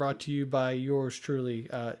mixdown brought to you by yours truly,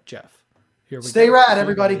 Jeff. Here we Stay go. rad, See you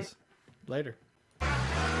everybody. guys later.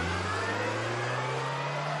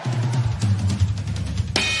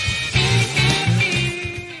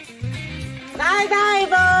 Bye-bye,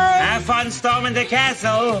 boys. Have fun storming the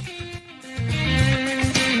castle.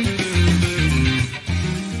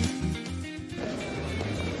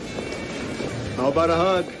 How about a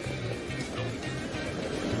hug?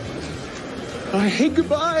 I hate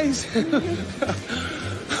goodbyes.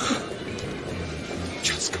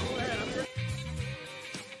 Just go.